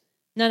sinned.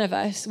 None of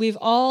us. We've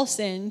all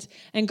sinned,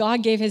 and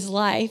God gave his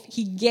life.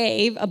 He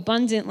gave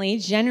abundantly,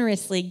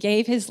 generously,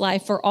 gave his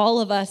life for all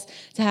of us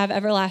to have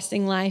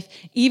everlasting life,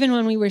 even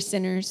when we were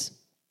sinners.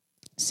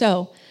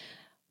 So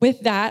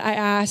with that, I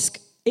ask,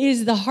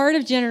 is the heart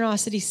of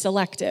generosity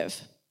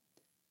selective?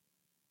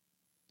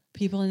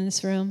 People in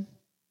this room,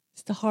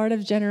 is the heart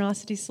of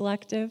generosity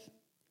selective?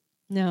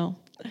 No.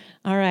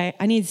 All right.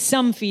 I need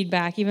some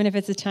feedback, even if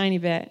it's a tiny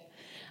bit.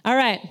 All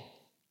right.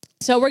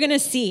 So we're going to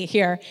see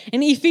here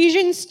in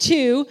Ephesians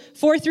 2,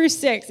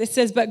 4-6, it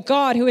says, "But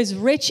God, who is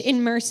rich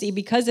in mercy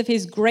because of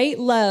his great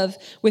love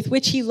with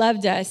which he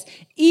loved us,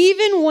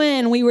 even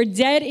when we were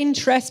dead in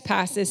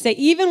trespasses," say,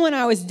 even when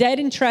I was dead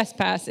in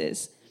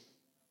trespasses,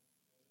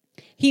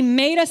 "he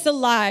made us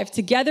alive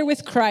together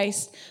with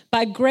Christ.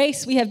 By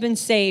grace we have been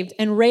saved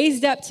and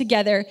raised up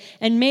together,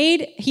 and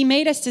he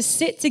made us to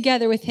sit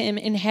together with him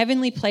in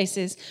heavenly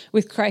places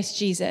with Christ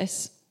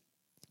Jesus."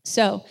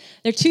 So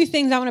there are 2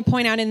 things I want to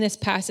point out in this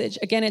passage.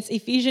 Again, it's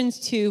Ephesians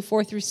 2,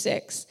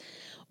 4-6.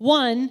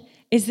 One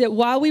is that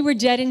while we were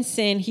dead in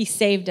sin, he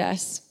saved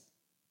us.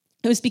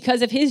 It was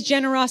because of his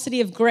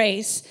generosity of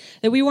grace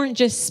that we weren't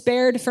just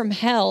spared from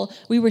hell,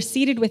 we were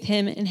seated with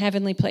him in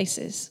heavenly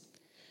places.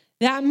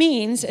 That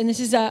means, and this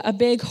is a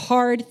big,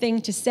 hard thing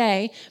to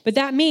say, but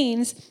that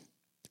means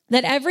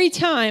that every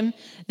time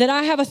that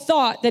I have a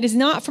thought that is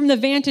not from the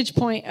vantage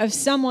point of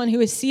someone who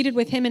is seated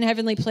with him in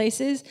heavenly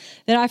places,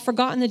 that I've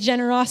forgotten the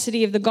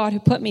generosity of the God who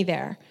put me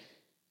there.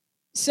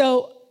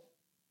 So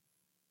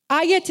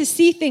I get to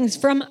see things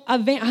from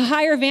a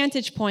higher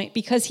vantage point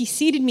because he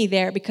seated me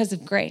there because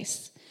of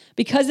grace.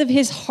 Because of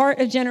his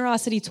heart of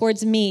generosity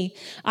towards me,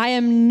 I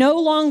no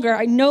longer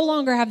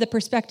have the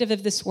perspective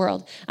of this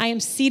world. I am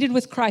seated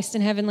with Christ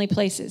in heavenly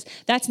places.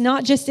 That's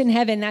not just in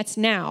heaven, that's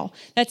now.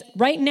 That's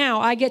right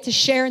now, I get to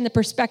share in the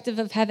perspective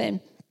of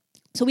heaven.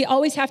 So we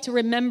always have to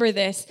remember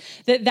this,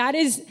 that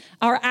is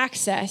our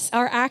access.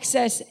 Our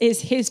access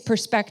is his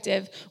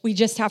perspective. We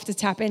just have to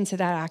tap into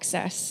that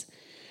access.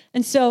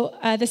 And so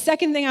the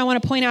second thing I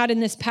want to point out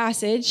in this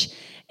passage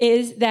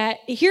is that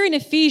here in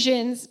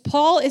Ephesians,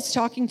 Paul is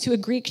talking to a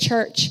Greek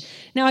church.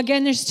 Now,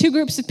 again, there's 2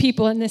 groups of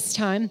people in this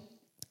time.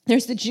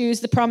 There's the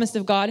Jews, the promise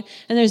of God,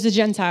 and there's the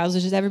Gentiles,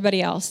 which is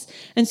everybody else.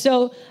 And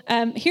so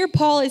here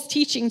Paul is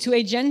teaching to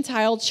a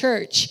Gentile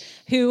church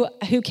who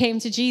came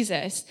to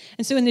Jesus.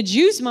 And so in the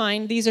Jews'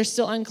 mind, these are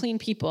still unclean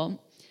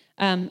people.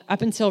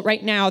 Up until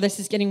right now, this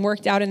is getting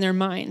worked out in their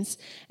minds.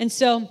 And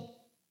so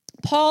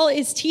Paul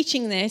is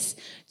teaching this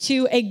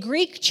to a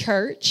Greek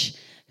church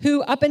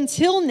who up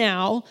until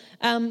now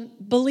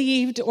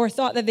believed or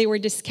thought that they were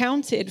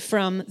discounted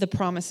from the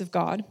promise of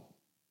God.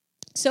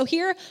 So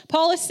here,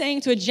 Paul is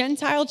saying to a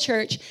Gentile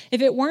church,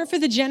 if it weren't for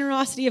the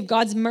generosity of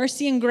God's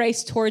mercy and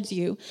grace towards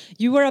you,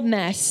 you were a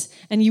mess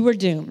and you were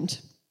doomed.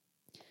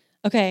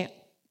 Okay,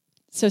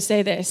 so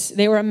say this.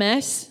 They were a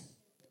mess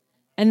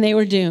and they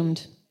were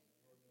doomed.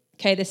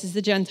 Okay, this is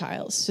the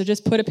Gentiles. So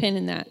just put a pin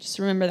in that. Just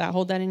remember that.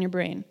 Hold that in your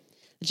brain.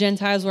 The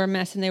Gentiles were a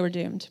mess and they were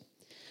doomed.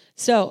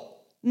 So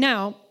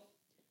now,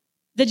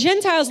 the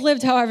Gentiles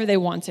lived however they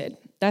wanted.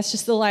 That's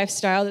just the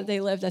lifestyle that they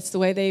lived. That's the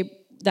way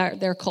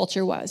their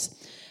culture was.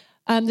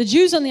 The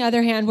Jews, on the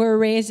other hand, were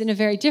raised in a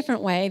very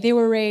different way. They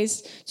were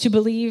raised to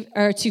believe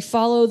or to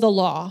follow the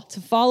law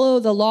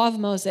of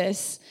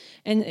Moses,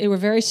 and they were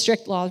very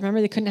strict laws.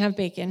 Remember, they couldn't have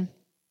bacon.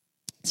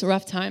 It's a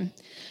rough time.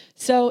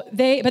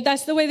 But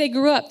that's the way they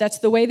grew up. That's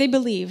the way they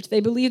believed. They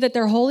believed that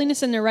their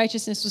holiness and their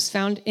righteousness was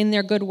found in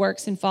their good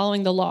works and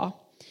following the law.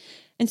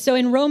 And so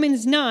in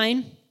Romans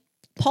 9,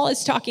 Paul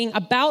is talking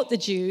about the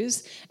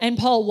Jews, and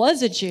Paul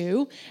was a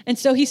Jew, and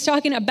so he's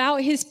talking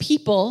about his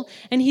people,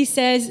 and he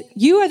says,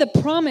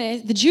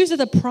 the Jews are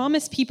the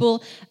promised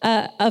people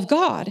of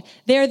God.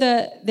 They're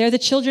the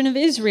children of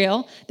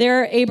Israel.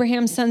 They're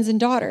Abraham's sons and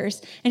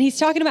daughters. And he's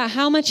talking about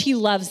how much he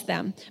loves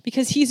them,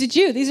 because he's a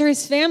Jew. These are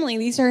his family.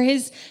 These are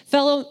his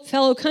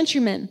fellow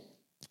countrymen.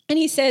 And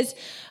he says,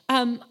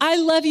 I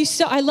love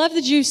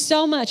the Jews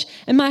so much,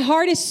 and my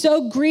heart is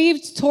so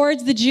grieved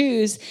towards the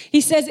Jews.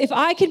 He says, if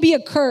I could be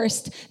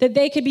accursed that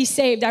they could be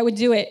saved, I would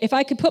do it. If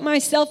I could put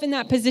myself in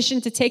that position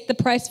to take the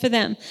price for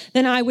them,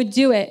 then I would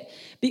do it,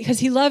 because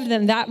he loved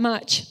them that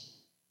much.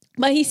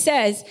 But he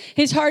says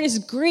his heart is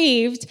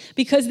grieved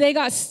because they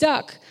got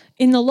stuck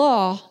in the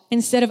law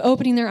instead of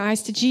opening their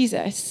eyes to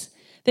Jesus.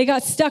 They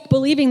got stuck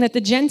believing that the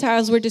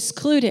Gentiles were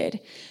excluded.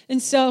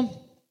 And so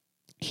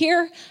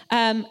here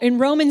in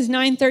Romans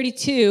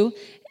 9:32,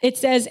 it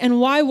says, and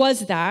why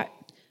was that?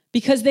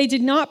 Because they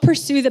did not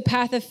pursue the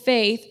path of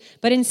faith,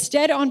 but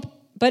insisted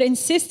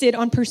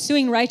on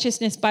pursuing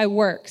righteousness by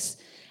works,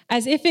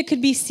 as if it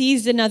could be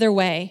seized another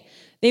way.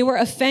 They were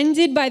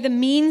offended by the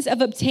means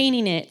of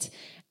obtaining it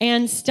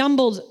and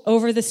stumbled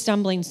over the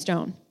stumbling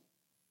stone.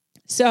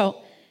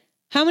 So,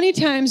 how many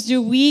times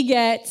do we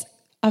get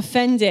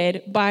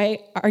offended by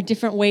our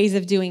different ways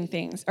of doing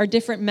things, our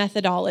different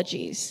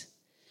methodologies?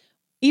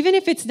 Even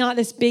if it's not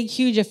this big,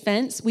 huge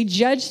offense, we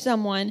judge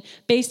someone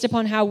based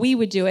upon how we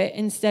would do it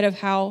instead of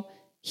how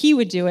he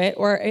would do it,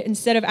 or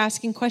instead of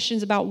asking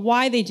questions about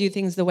why they do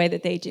things the way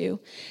that they do.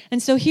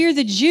 And so here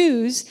the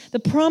Jews,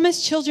 the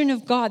promised children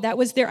of God, that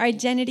was their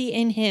identity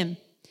in him.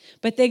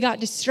 But they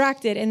got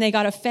distracted and they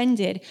got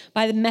offended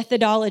by the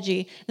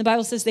methodology. The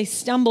Bible says they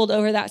stumbled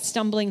over that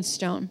stumbling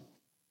stone.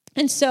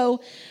 And so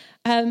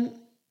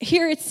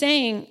here it's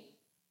saying,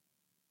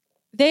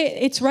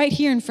 it's right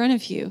here in front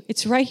of you.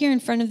 It's right here in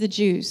front of the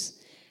Jews.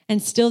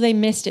 And still they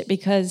missed it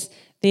because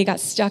they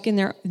got stuck in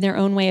their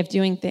own way of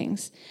doing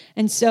things.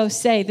 And so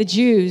the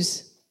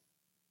Jews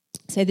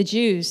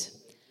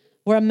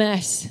were a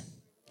mess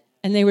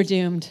and they were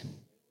doomed.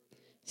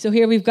 So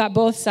here we've got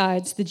both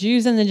sides, the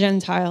Jews and the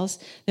Gentiles.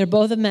 They're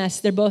both a mess.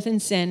 They're both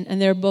in sin,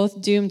 and they're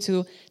both doomed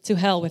to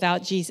hell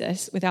without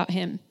Jesus, without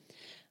him.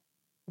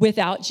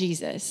 Without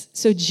Jesus.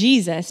 So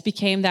Jesus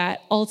became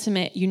that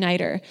ultimate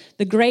uniter,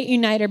 the great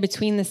uniter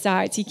between the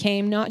sides. He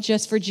came not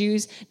just for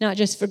Jews, not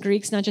just for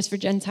Greeks, not just for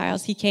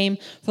Gentiles. He came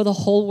for the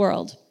whole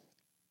world.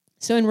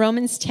 So in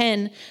Romans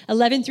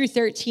 10:11 through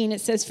 13,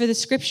 it says, for the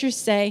scriptures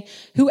say,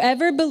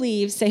 whoever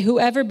believes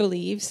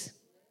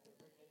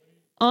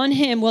on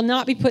him will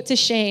not be put to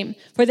shame,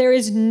 for there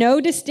is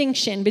no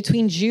distinction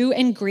between Jew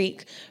and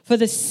Greek, for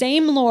the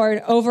same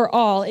Lord over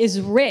all is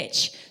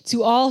rich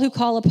to all who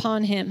call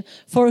upon him.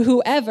 For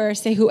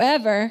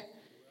whoever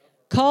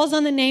calls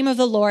on the name of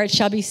the Lord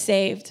shall be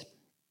saved.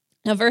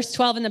 Now, verse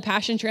 12 in the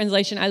Passion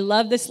Translation, I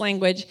love this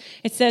language.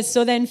 It says,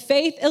 so then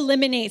faith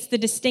eliminates the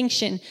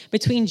distinction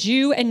between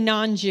Jew and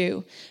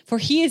non-Jew. For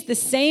he is the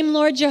same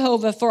Lord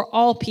Jehovah for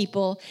all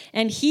people,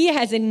 and he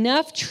has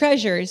enough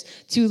treasures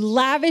to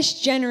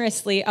lavish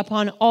generously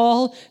upon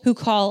all who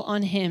call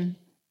on him.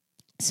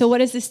 So what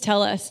does this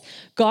tell us?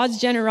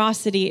 God's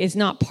generosity is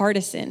not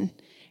partisan.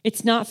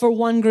 It's not for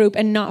one group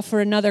and not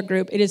for another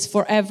group. It is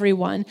for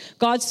everyone.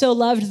 God so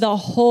loved the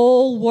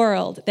whole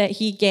world that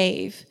he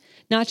gave.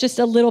 Not just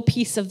a little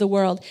piece of the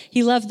world.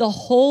 He loved the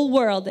whole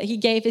world that he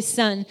gave his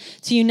son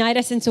to unite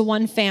us into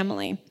one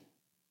family.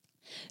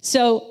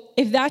 So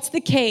if that's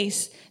the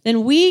case,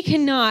 then we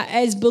cannot,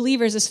 as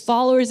believers, as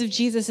followers of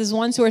Jesus, as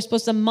ones who are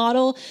supposed to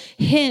model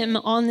him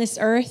on this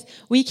earth,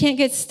 we can't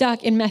get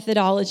stuck in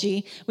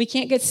methodology. We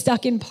can't get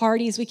stuck in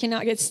parties. We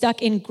cannot get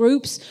stuck in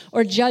groups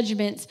or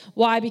judgments.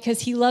 Why?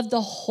 Because he loved the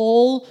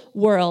whole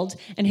world,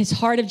 and his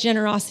heart of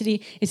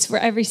generosity is for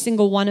every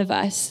single one of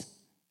us.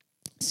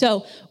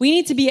 So we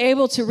need to be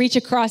able to reach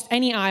across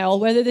any aisle,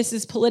 whether this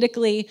is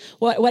politically,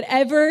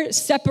 whatever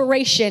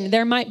separation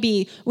there might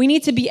be. We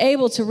need to be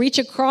able to reach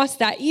across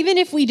that, even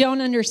if we don't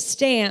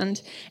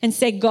understand, and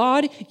say,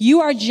 God,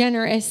 you are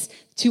generous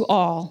to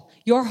all.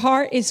 Your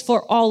heart is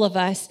for all of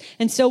us.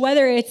 And so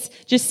whether it's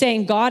just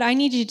saying, God, I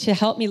need you to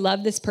help me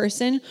love this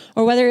person,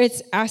 or whether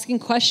it's asking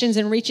questions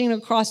and reaching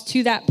across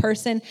to that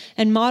person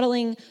and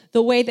modeling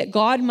the way that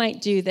God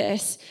might do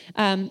this,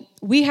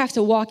 we have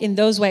to walk in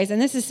those ways.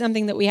 And this is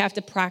something that we have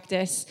to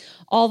practice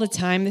all the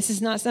time. This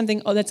is not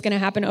something, that's going to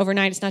happen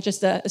overnight. It's not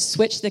just a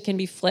switch that can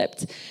be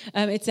flipped.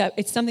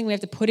 It's something we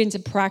have to put into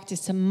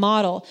practice to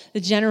model the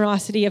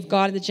generosity of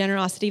God, the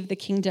generosity of the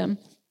kingdom.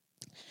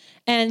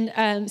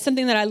 And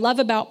something that I love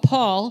about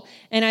Paul,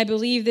 and I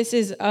believe this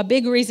is a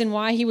big reason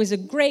why he was a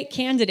great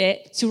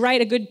candidate to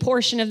write a good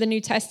portion of the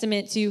New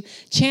Testament, to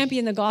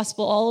champion the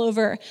gospel all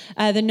over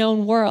the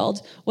known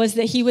world, was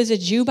that he was a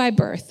Jew by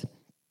birth.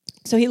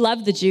 So he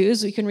loved the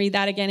Jews. We can read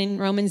that again in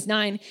Romans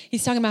 9.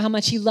 He's talking about how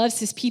much he loves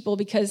his people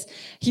because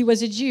he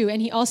was a Jew,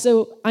 and he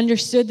also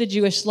understood the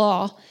Jewish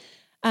law.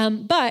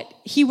 But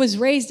he was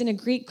raised in a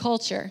Greek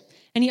culture.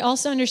 And he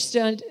also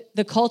understood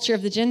the culture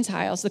of the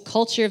Gentiles, the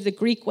culture of the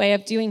Greek way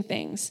of doing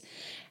things.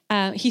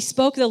 He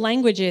spoke the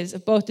languages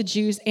of both the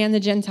Jews and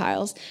the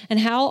Gentiles. And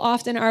how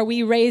often are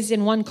we raised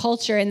in one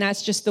culture and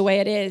that's just the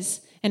way it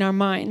is in our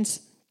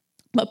minds?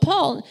 But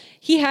Paul,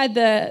 he had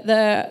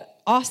the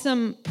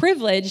awesome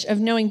privilege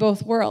of knowing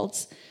both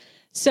worlds.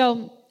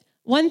 So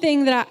one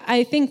thing that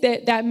I think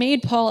that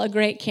made Paul a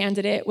great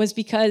candidate was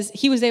because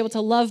he was able to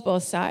love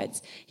both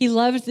sides. He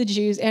loved the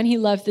Jews and he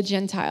loved the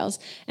Gentiles.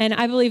 And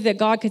I believe that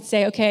God could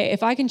say, okay,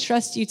 if I can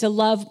trust you to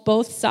love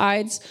both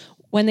sides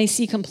when they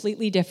see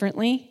completely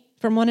differently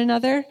from one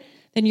another,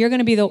 then you're going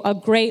to be a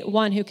great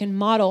one who can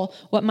model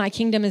what my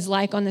kingdom is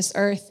like on this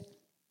earth.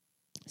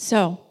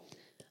 So,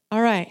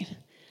 all right.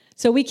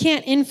 So we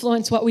can't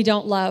influence what we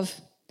don't love.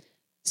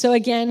 So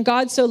again,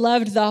 God so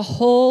loved the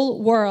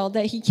whole world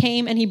that he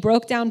came and he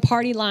broke down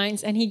party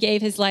lines and he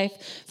gave his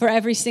life for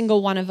every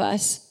single one of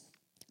us.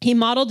 He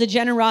modeled a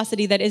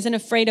generosity that isn't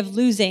afraid of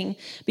losing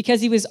because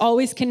he was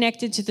always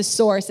connected to the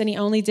source and he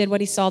only did what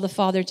he saw the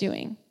Father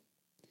doing.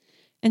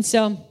 And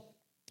so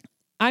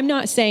I'm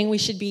not saying we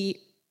should be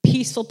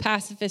peaceful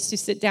pacifists who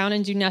sit down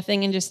and do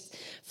nothing and just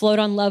float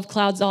on love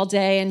clouds all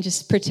day and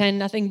just pretend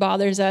nothing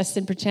bothers us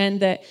and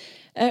pretend that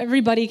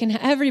everybody can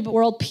have every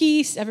world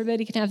peace.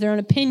 Everybody can have their own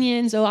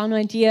opinions, own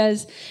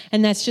ideas,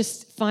 and that's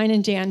just fine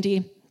and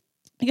dandy.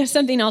 Because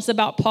something else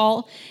about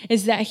Paul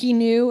is that he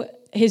knew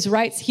his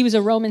rights. He was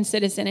a Roman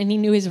citizen, and he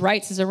knew his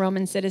rights as a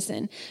Roman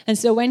citizen. And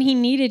so when he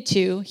needed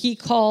to, he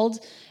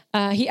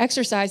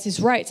exercised his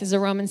rights as a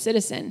Roman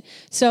citizen.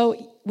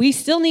 So we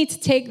still need to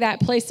take that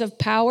place of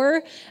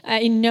power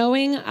in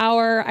knowing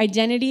our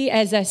identity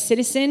as a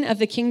citizen of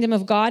the kingdom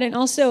of God. And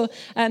also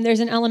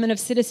there's an element of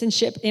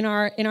citizenship in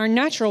our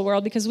natural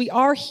world because we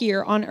are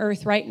here on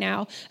earth right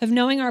now, of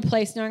knowing our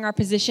place, knowing our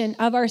position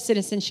of our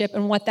citizenship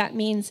and what that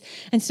means.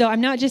 And so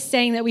I'm not just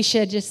saying that we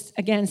should just,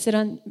 again,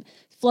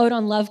 float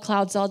on love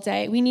clouds all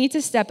day. We need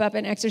to step up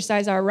and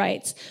exercise our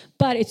rights.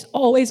 But it's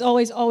always,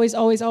 always, always,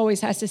 always, always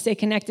has to stay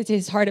connected to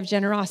his heart of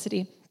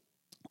generosity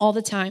all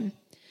the time.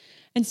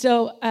 And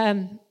so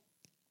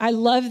I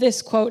love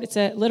this quote. It's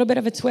a little bit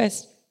of a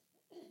twist,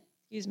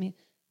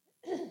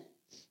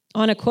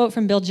 on a quote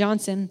from Bill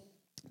Johnson.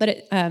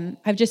 But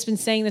I've just been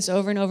saying this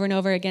over and over and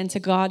over again to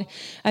God.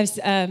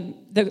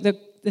 The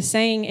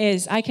saying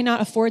is, I cannot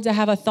afford to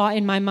have a thought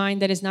in my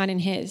mind that is not in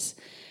his.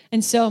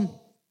 And so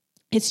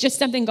it's just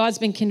something God's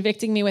been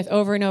convicting me with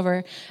over and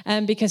over.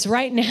 Because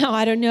right now,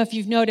 I don't know if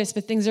you've noticed,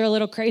 but things are a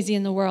little crazy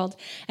in the world.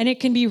 And it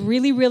can be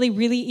really, really,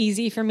 really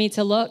easy for me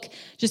to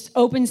just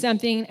open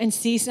something and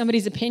see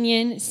somebody's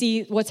opinion,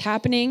 see what's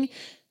happening.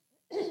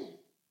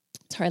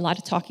 Sorry, a lot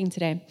of talking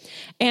today.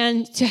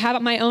 And to have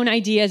my own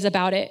ideas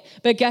about it.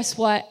 But guess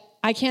what?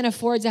 I can't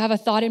afford to have a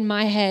thought in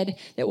my head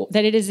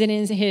that it isn't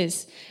in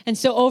his. And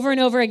so over and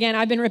over again,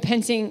 I've been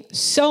repenting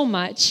so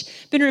much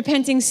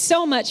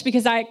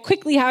because I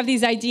quickly have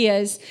these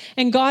ideas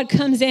and God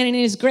comes in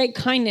his great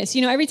kindness.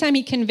 You know, every time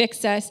he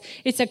convicts us,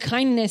 it's a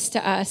kindness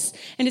to us.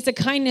 And it's a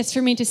kindness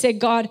for me to say,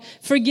 God,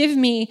 forgive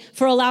me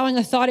for allowing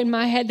a thought in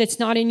my head that's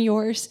not in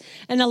yours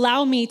and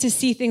allow me to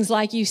see things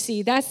like you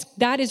see.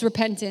 That is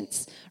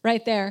repentance.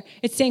 Right there.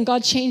 It's saying,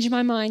 God, change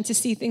my mind to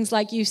see things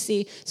like you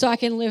see so I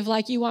can live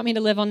like you want me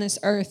to live on this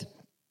earth.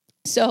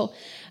 So,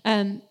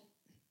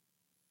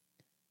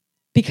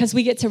 because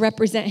we get to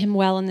represent him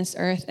well on this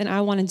earth, and I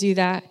want to do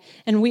that.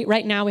 And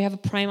right now we have a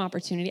prime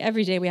opportunity.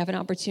 Every day we have an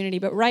opportunity.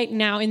 But right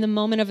now, in the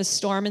moment of a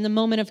storm, in the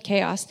moment of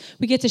chaos,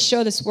 we get to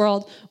show this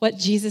world what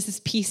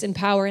Jesus' peace and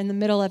power in the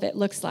middle of it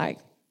looks like.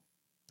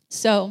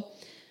 So,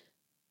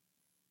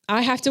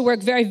 I have to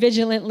work very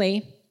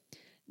vigilantly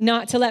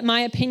not to let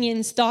my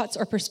opinions, thoughts,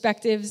 or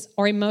perspectives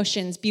or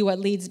emotions be what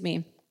leads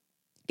me.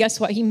 Guess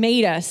what? He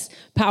made us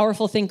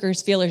powerful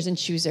thinkers, feelers, and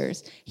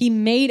choosers. He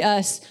made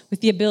us with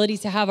the ability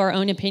to have our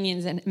own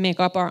opinions and make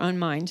up our own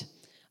mind.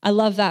 I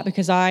love that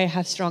because I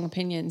have strong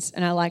opinions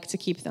and I like to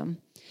keep them.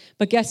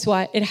 But guess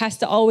what? It has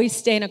to always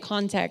stay in a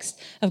context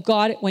of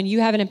God. When you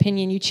have an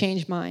opinion, you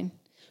change mine.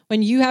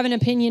 When you have an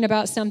opinion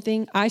about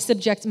something, I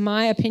subject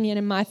my opinion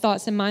and my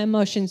thoughts and my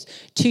emotions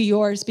to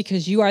yours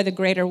because you are the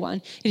greater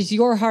one. It is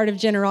your heart of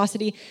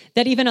generosity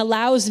that even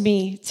allows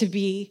me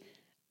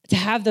to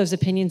have those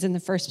opinions in the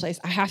first place.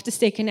 I have to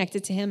stay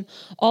connected to him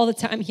all the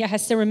time. He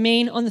has to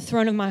remain on the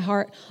throne of my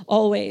heart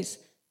always.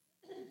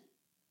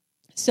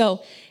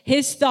 So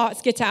his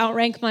thoughts get to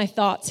outrank my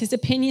thoughts. His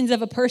opinions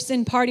of a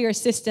person, party, or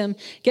system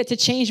get to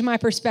change my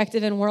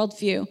perspective and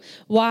worldview.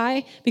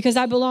 Why? Because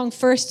I belong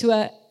first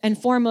and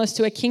foremost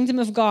to a kingdom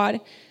of God,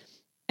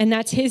 and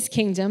that's his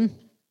kingdom.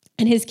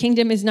 And his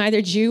kingdom is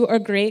neither Jew or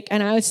Greek,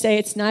 and I would say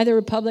it's neither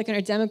Republican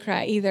or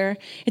Democrat either.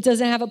 It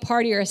doesn't have a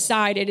party or a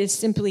side. It is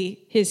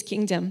simply his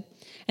kingdom,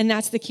 and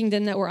that's the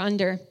kingdom that we're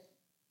under.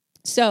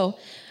 So,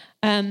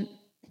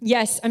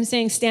 yes, I'm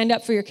saying stand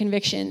up for your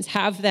convictions.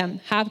 Have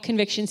them. Have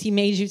convictions. He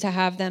made you to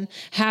have them.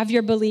 Have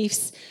your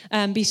beliefs.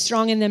 Be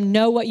strong in them.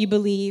 Know what you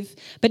believe.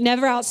 But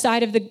never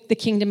outside of the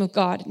kingdom of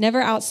God.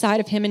 Never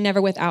outside of him and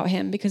never without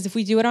him. Because if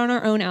we do it on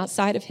our own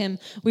outside of him,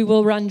 we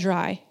will run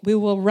dry. We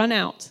will run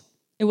out.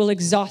 It will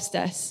exhaust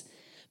us.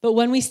 But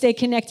when we stay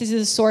connected to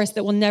the source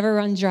that will never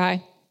run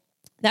dry,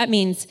 that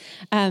means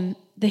that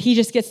he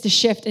just gets to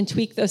shift and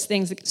tweak those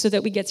things so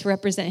that we get to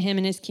represent him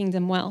and his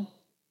kingdom well.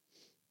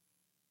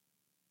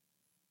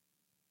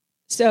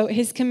 So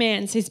his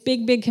commands, his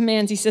big, big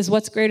commands, he says,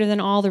 what's greater than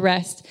all the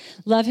rest?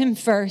 Love him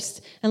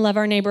first and love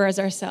our neighbor as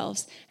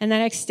ourselves. And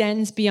that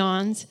extends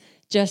beyond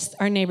just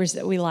our neighbors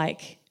that we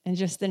like and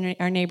just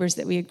our neighbors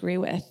that we agree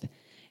with.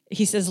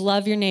 He says,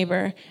 love your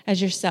neighbor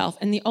as yourself.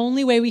 And the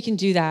only way we can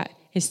do that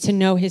is to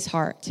know his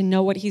heart, to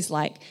know what he's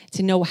like,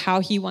 to know how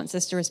he wants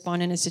us to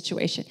respond in a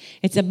situation.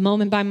 It's a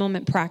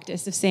moment-by-moment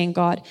practice of saying,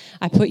 God,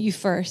 I put you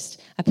first.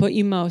 I put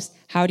you most.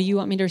 How do you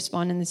want me to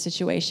respond in this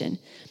situation?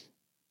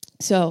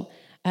 So,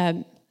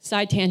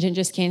 side tangent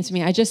just came to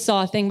me. I just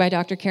saw a thing by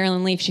Dr.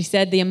 Carolyn Leaf. She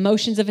said the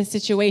emotions of a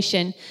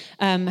situation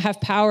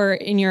have power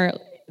in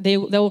they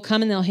will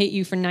come and they'll hit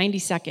you for 90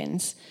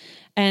 seconds.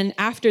 And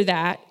after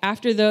that,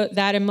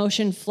 that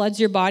emotion floods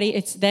your body,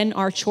 it's then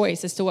our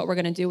choice as to what we're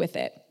going to do with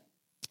it.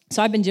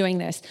 So I've been doing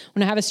this.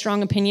 When I have a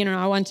strong opinion or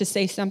I want to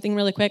say something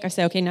really quick, I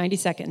say, okay, 90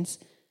 seconds.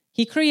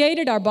 He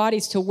created our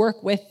bodies to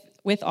work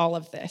with all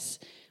of this.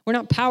 We're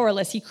not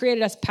powerless. He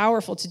created us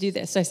powerful to do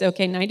this. So I say,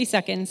 okay, 90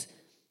 seconds.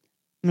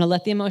 I'm going to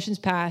let the emotions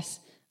pass.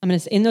 I'm going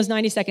to, in those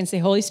 90 seconds, say,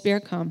 Holy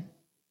Spirit, come.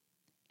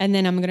 And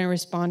then I'm going to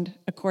respond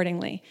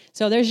accordingly.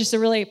 So there's just a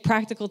really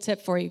practical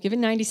tip for you. Give it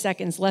 90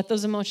 seconds. Let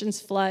those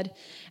emotions flood.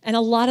 And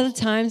a lot of the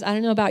times, I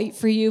don't know about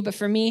for you, but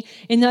for me,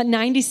 in that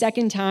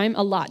 90-second time,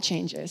 a lot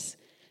changes.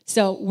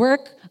 So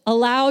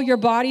allow your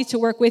body to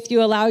work with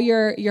you. Allow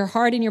your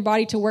heart and your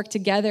body to work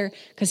together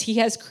because he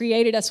has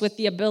created us with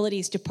the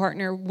abilities to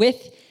partner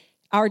with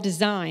our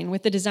design,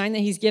 with the design that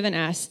he's given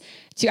us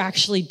to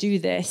actually do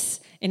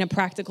this in a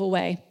practical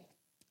way.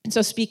 And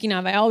so speaking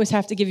of, I always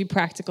have to give you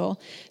practical.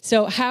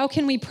 So how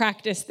can we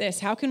practice this?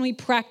 How can we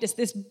practice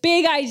this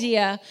big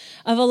idea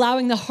of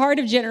allowing the heart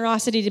of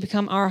generosity to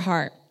become our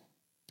heart?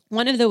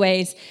 One of the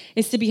ways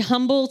is to be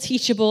humble,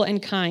 teachable,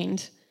 and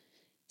kind.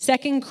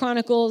 2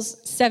 Chronicles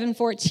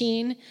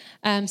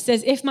 7:14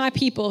 says, if my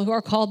people who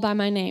are called by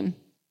my name.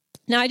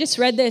 Now, I just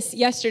read this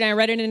yesterday. I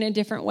read it in a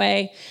different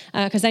way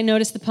because I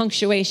noticed the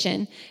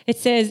punctuation. It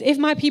says, if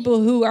my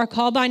people who are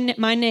called by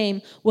my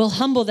name will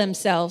humble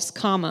themselves,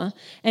 comma,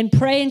 and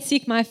pray and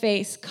seek my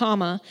face,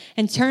 comma,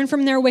 and turn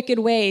from their wicked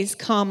ways,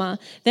 comma,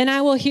 then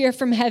I will hear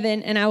from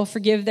heaven and I will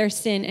forgive their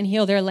sin and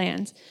heal their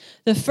land.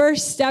 The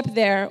first step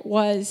there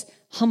was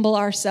humble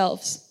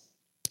ourselves.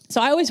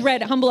 So I always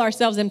read humble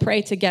ourselves and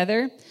pray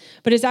together,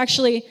 but it's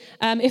actually,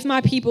 if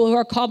my people who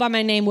are called by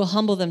my name will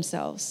humble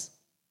themselves.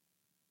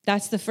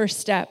 That's the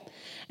first step.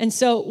 And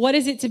so what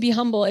is it to be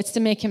humble? It's to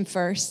make him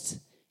first.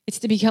 It's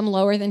to become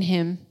lower than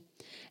him.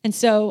 And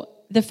so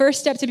the first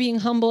step to being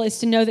humble is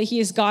to know that he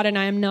is God and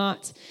I am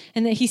not,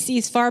 and that he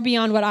sees far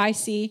beyond what I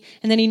see,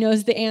 and that he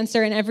knows the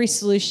answer and every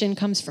solution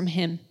comes from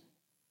him.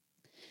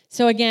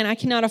 So again, I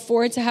cannot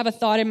afford to have a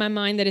thought in my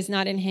mind that is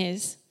not in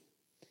his.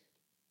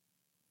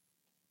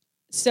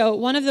 So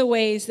one of the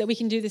ways that we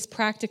can do this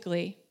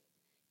practically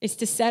is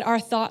to set our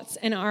thoughts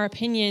and our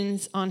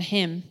opinions on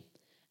him.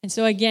 And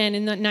so again,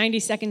 in that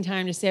 90-second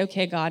time, to say,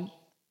 okay, God,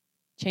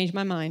 change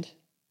my mind.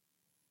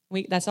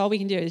 That's all we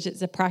can do. It's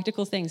just a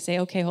practical thing. Say,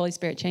 okay, Holy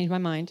Spirit, change my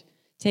mind.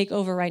 Take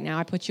over right now.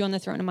 I put you on the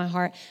throne of my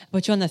heart. I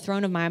put you on the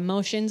throne of my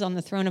emotions, on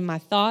the throne of my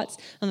thoughts,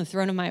 on the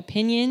throne of my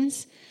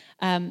opinions.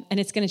 And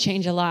it's going to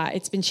change a lot.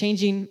 It's been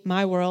changing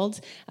my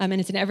world, and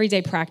it's an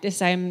everyday practice.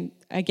 I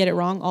get it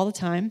wrong all the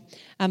time,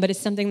 but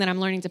it's something that I'm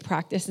learning to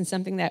practice and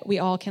something that we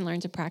all can learn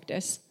to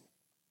practice.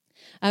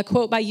 A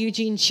quote by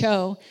Eugene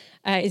Cho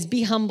is,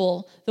 "Be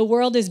humble. The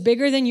world is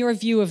bigger than your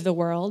view of the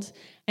world,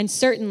 and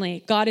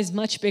certainly God is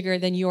much bigger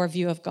than your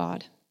view of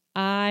God."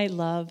 I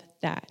love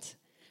that.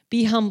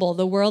 Be humble.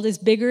 The world is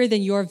bigger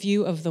than your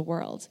view of the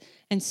world,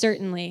 and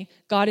certainly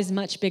God is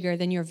much bigger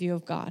than your view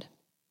of God.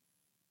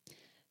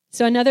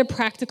 So another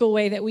practical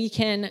way that we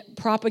can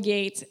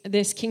propagate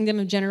this kingdom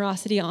of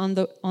generosity on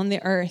the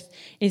earth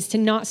is to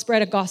not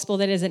spread a gospel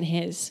that isn't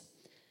his.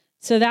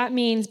 So that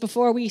means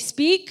before we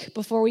speak,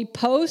 before we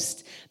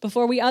post,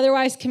 before we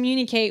otherwise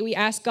communicate, we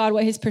ask God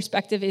what his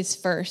perspective is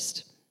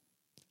first.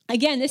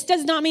 Again, this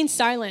does not mean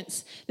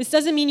silence. This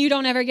doesn't mean you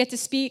don't ever get to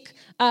speak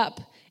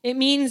up. It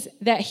means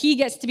that he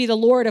gets to be the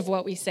Lord of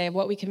what we say, of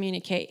what we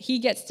communicate. He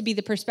gets to be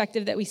the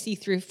perspective that we see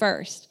through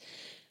first.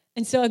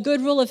 And so a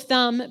good rule of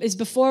thumb is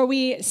before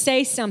we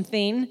say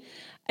something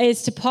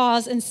is to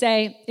pause and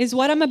say, is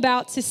what I'm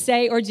about to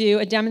say or do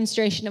a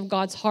demonstration of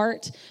God's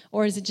heart,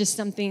 or is it just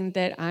something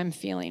that I'm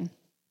feeling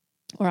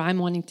or I'm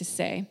wanting to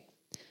say?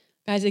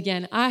 Guys,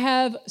 again, I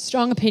have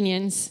strong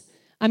opinions.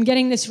 I'm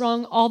getting this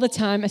wrong all the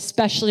time,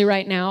 especially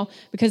right now,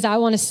 because I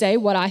want to say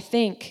what I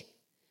think.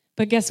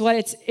 But guess what?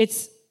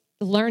 It's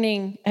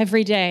learning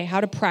every day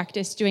how to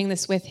practice doing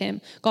this with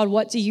him. God,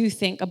 what do you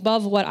think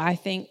above what I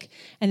think?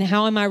 And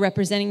how am I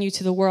representing you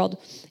to the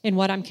world in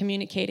what I'm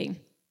communicating?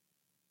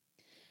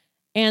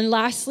 And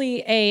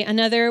lastly,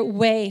 another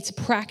way to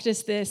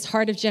practice this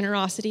heart of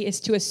generosity is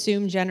to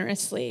assume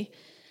generously.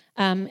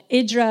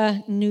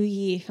 Idra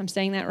Nuyi, if I'm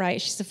saying that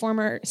right, she's the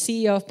former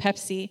CEO of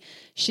Pepsi.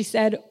 She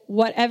said,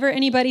 whatever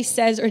anybody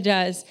says or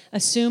does,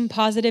 assume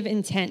positive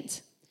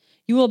intent.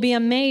 You will be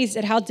amazed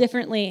at how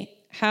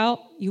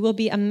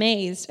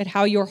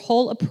your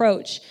whole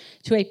approach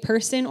to a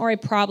person or a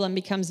problem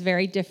becomes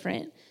very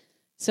different.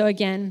 So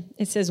again,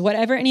 it says,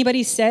 whatever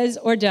anybody says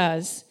or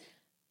does,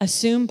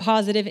 assume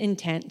positive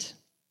intent.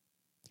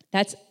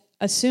 That's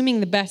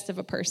assuming the best of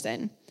a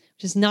person,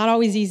 which is not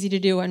always easy to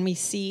do when we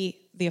see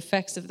the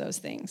effects of those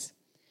things.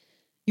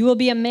 You will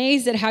be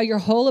amazed at how your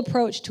whole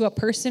approach to a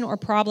person or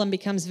problem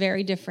becomes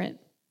very different.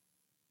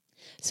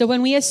 So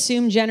when we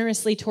assume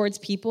generously towards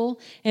people,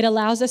 it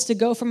allows us to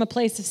go from a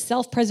place of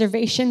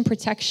self-preservation,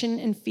 protection,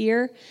 and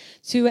fear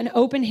to an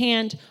open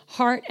hand,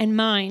 heart, and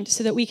mind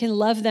so that we can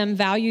love them,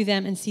 value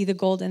them, and see the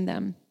gold in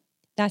them.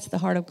 That's the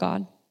heart of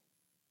God.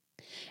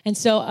 And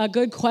so a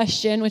good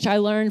question, which I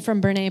learned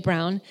from Brene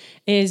Brown,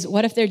 is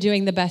what if they're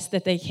doing the best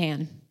that they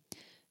can?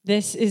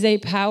 This is a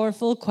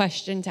powerful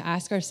question to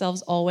ask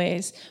ourselves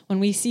always when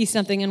we see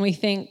something and we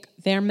think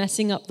they're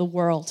messing up the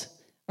world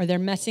or they're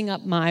messing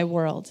up my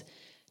world.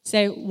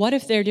 Say, what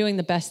if they're doing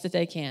the best that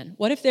they can?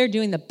 What if they're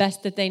doing the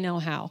best that they know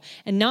how?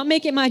 And not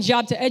make it my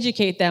job to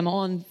educate them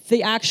on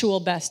the actual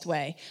best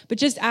way, but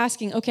just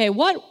asking, okay,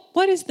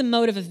 what is the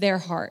motive of their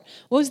heart?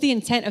 What was the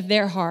intent of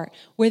their heart?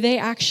 Were they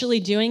actually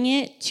doing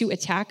it to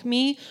attack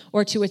me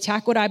or to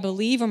attack what I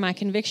believe or my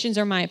convictions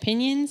or my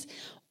opinions?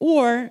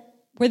 Or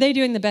were they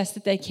doing the best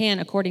that they can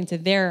according to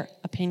their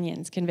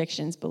opinions,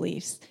 convictions,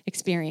 beliefs,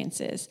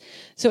 experiences?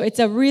 So it's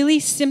a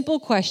really simple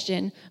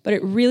question, but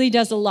it really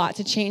does a lot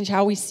to change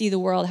how we see the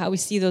world, how we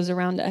see those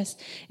around us,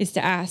 is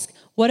to ask,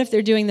 what if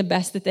they're doing the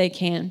best that they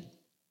can?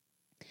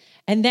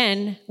 And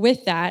then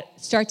with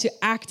that, start to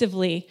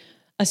actively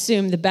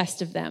assume the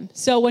best of them.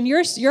 So when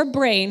your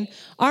brain,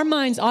 our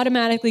minds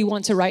automatically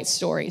want to write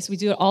stories. We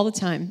do it all the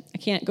time. I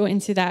can't go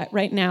into that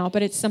right now,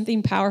 but it's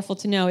something powerful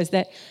to know is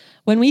that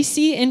when we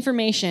see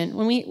information,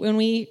 when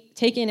we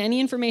take in any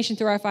information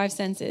through our five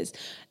senses,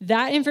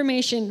 that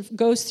information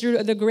goes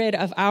through the grid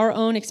of our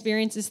own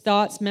experiences,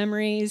 thoughts,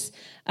 memories,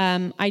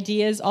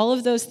 ideas, all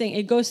of those things.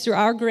 It goes through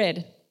our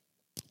grid.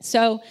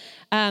 So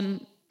why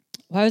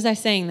was I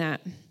saying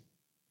that?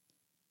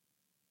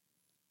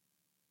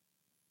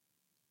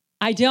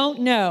 I don't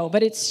know,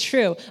 but it's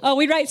true. Oh,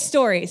 we write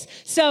stories.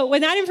 So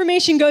when that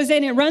information goes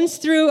in, it runs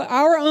through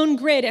our own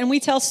grid and we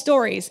tell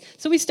stories.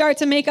 So we start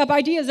to make up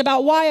ideas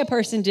about why a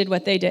person did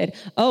what they did.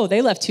 Oh,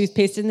 they left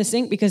toothpaste in the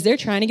sink because they're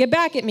trying to get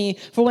back at me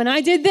for when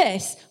I did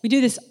this. We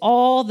do this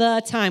all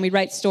the time. We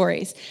write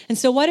stories. And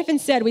so what if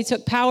instead we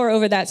took power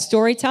over that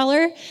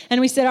storyteller and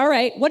we said, all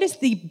right, what is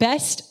the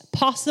best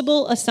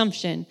possible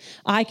assumption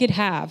I could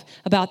have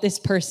about this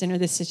person or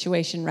this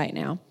situation right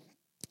now?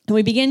 And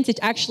we begin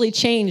to actually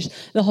change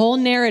the whole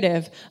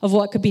narrative of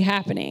what could be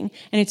happening.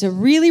 And it's a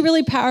really,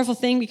 really powerful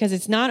thing because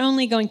it's not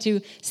only going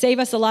to save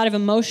us a lot of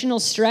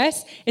emotional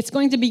stress, it's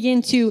going to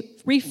begin to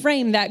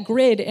reframe that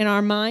grid in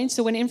our mind.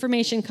 So when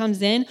information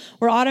comes in,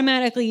 we're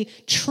automatically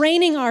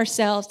training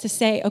ourselves to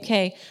say,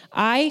 okay,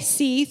 I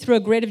see through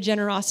a grid of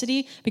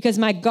generosity because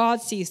my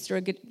God sees through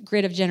a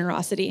grid of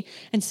generosity.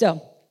 And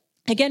so,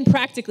 again,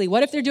 practically,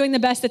 what if they're doing the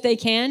best that they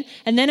can?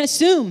 And then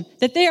assume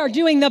that they are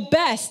doing the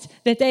best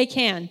that they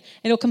can.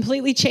 It'll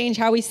completely change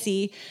how we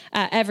see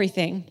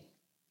everything.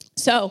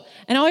 So,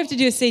 and all we have to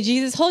do is say,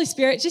 Jesus, Holy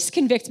Spirit, just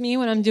convict me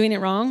when I'm doing it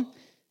wrong.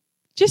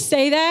 Just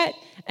say that,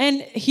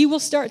 and he will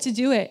start to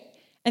do it.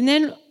 And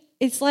then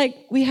it's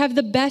like we have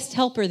the best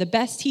helper, the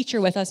best teacher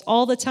with us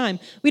all the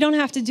time. We don't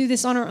have to do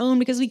this on our own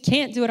because we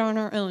can't do it on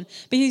our own.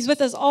 But he's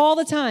with us all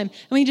the time.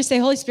 And we can just say,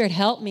 Holy Spirit,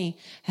 help me.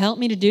 Help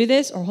me to do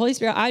this. Or Holy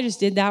Spirit, I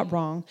just did that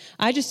wrong.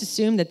 I just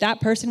assumed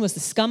that person was the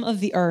scum of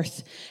the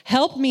earth.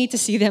 Help me to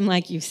see them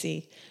like you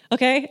see.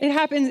 Okay? It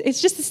happens.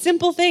 It's just the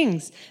simple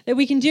things that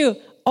we can do.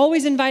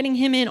 Always inviting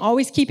him in,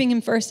 always keeping him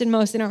first and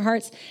most in our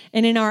hearts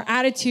and in our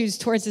attitudes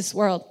towards this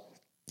world.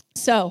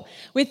 So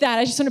with that,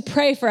 I just want to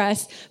pray for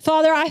us.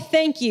 Father, I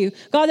thank you,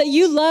 God, that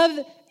you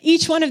love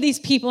each one of these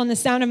people in the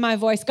sound of my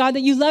voice. God,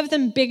 that you love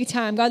them big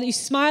time. God, that you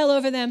smile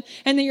over them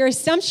and that your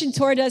assumption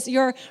toward us,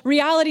 your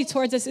reality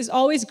towards us is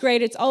always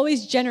great. It's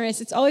always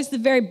generous. It's always the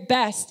very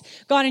best.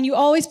 God, and you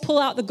always pull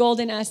out the gold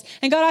in us.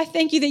 And God, I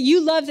thank you that you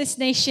love this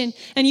nation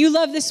and you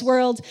love this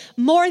world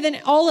more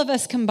than all of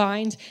us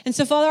combined. And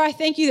so, Father, I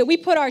thank you that we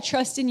put our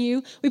trust in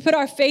you. We put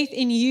our faith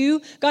in you.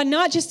 God,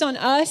 not just on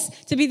us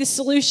to be the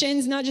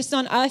solutions, not just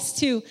on us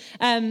to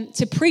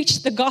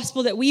preach the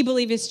gospel that we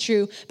believe is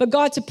true, but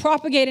God, to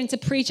propagate and to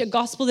preach a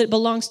gospel that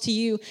belongs to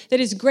you, that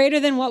is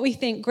greater than what we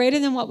think, greater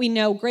than what we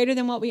know, greater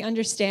than what we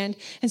understand.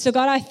 And so,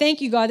 God, I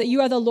thank you, God, that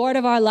you are the Lord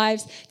of our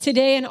lives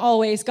today and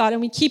always, God,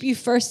 and we keep you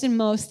first and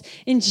most.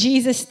 In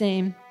Jesus'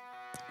 name,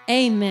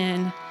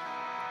 amen.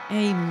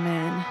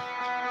 Amen.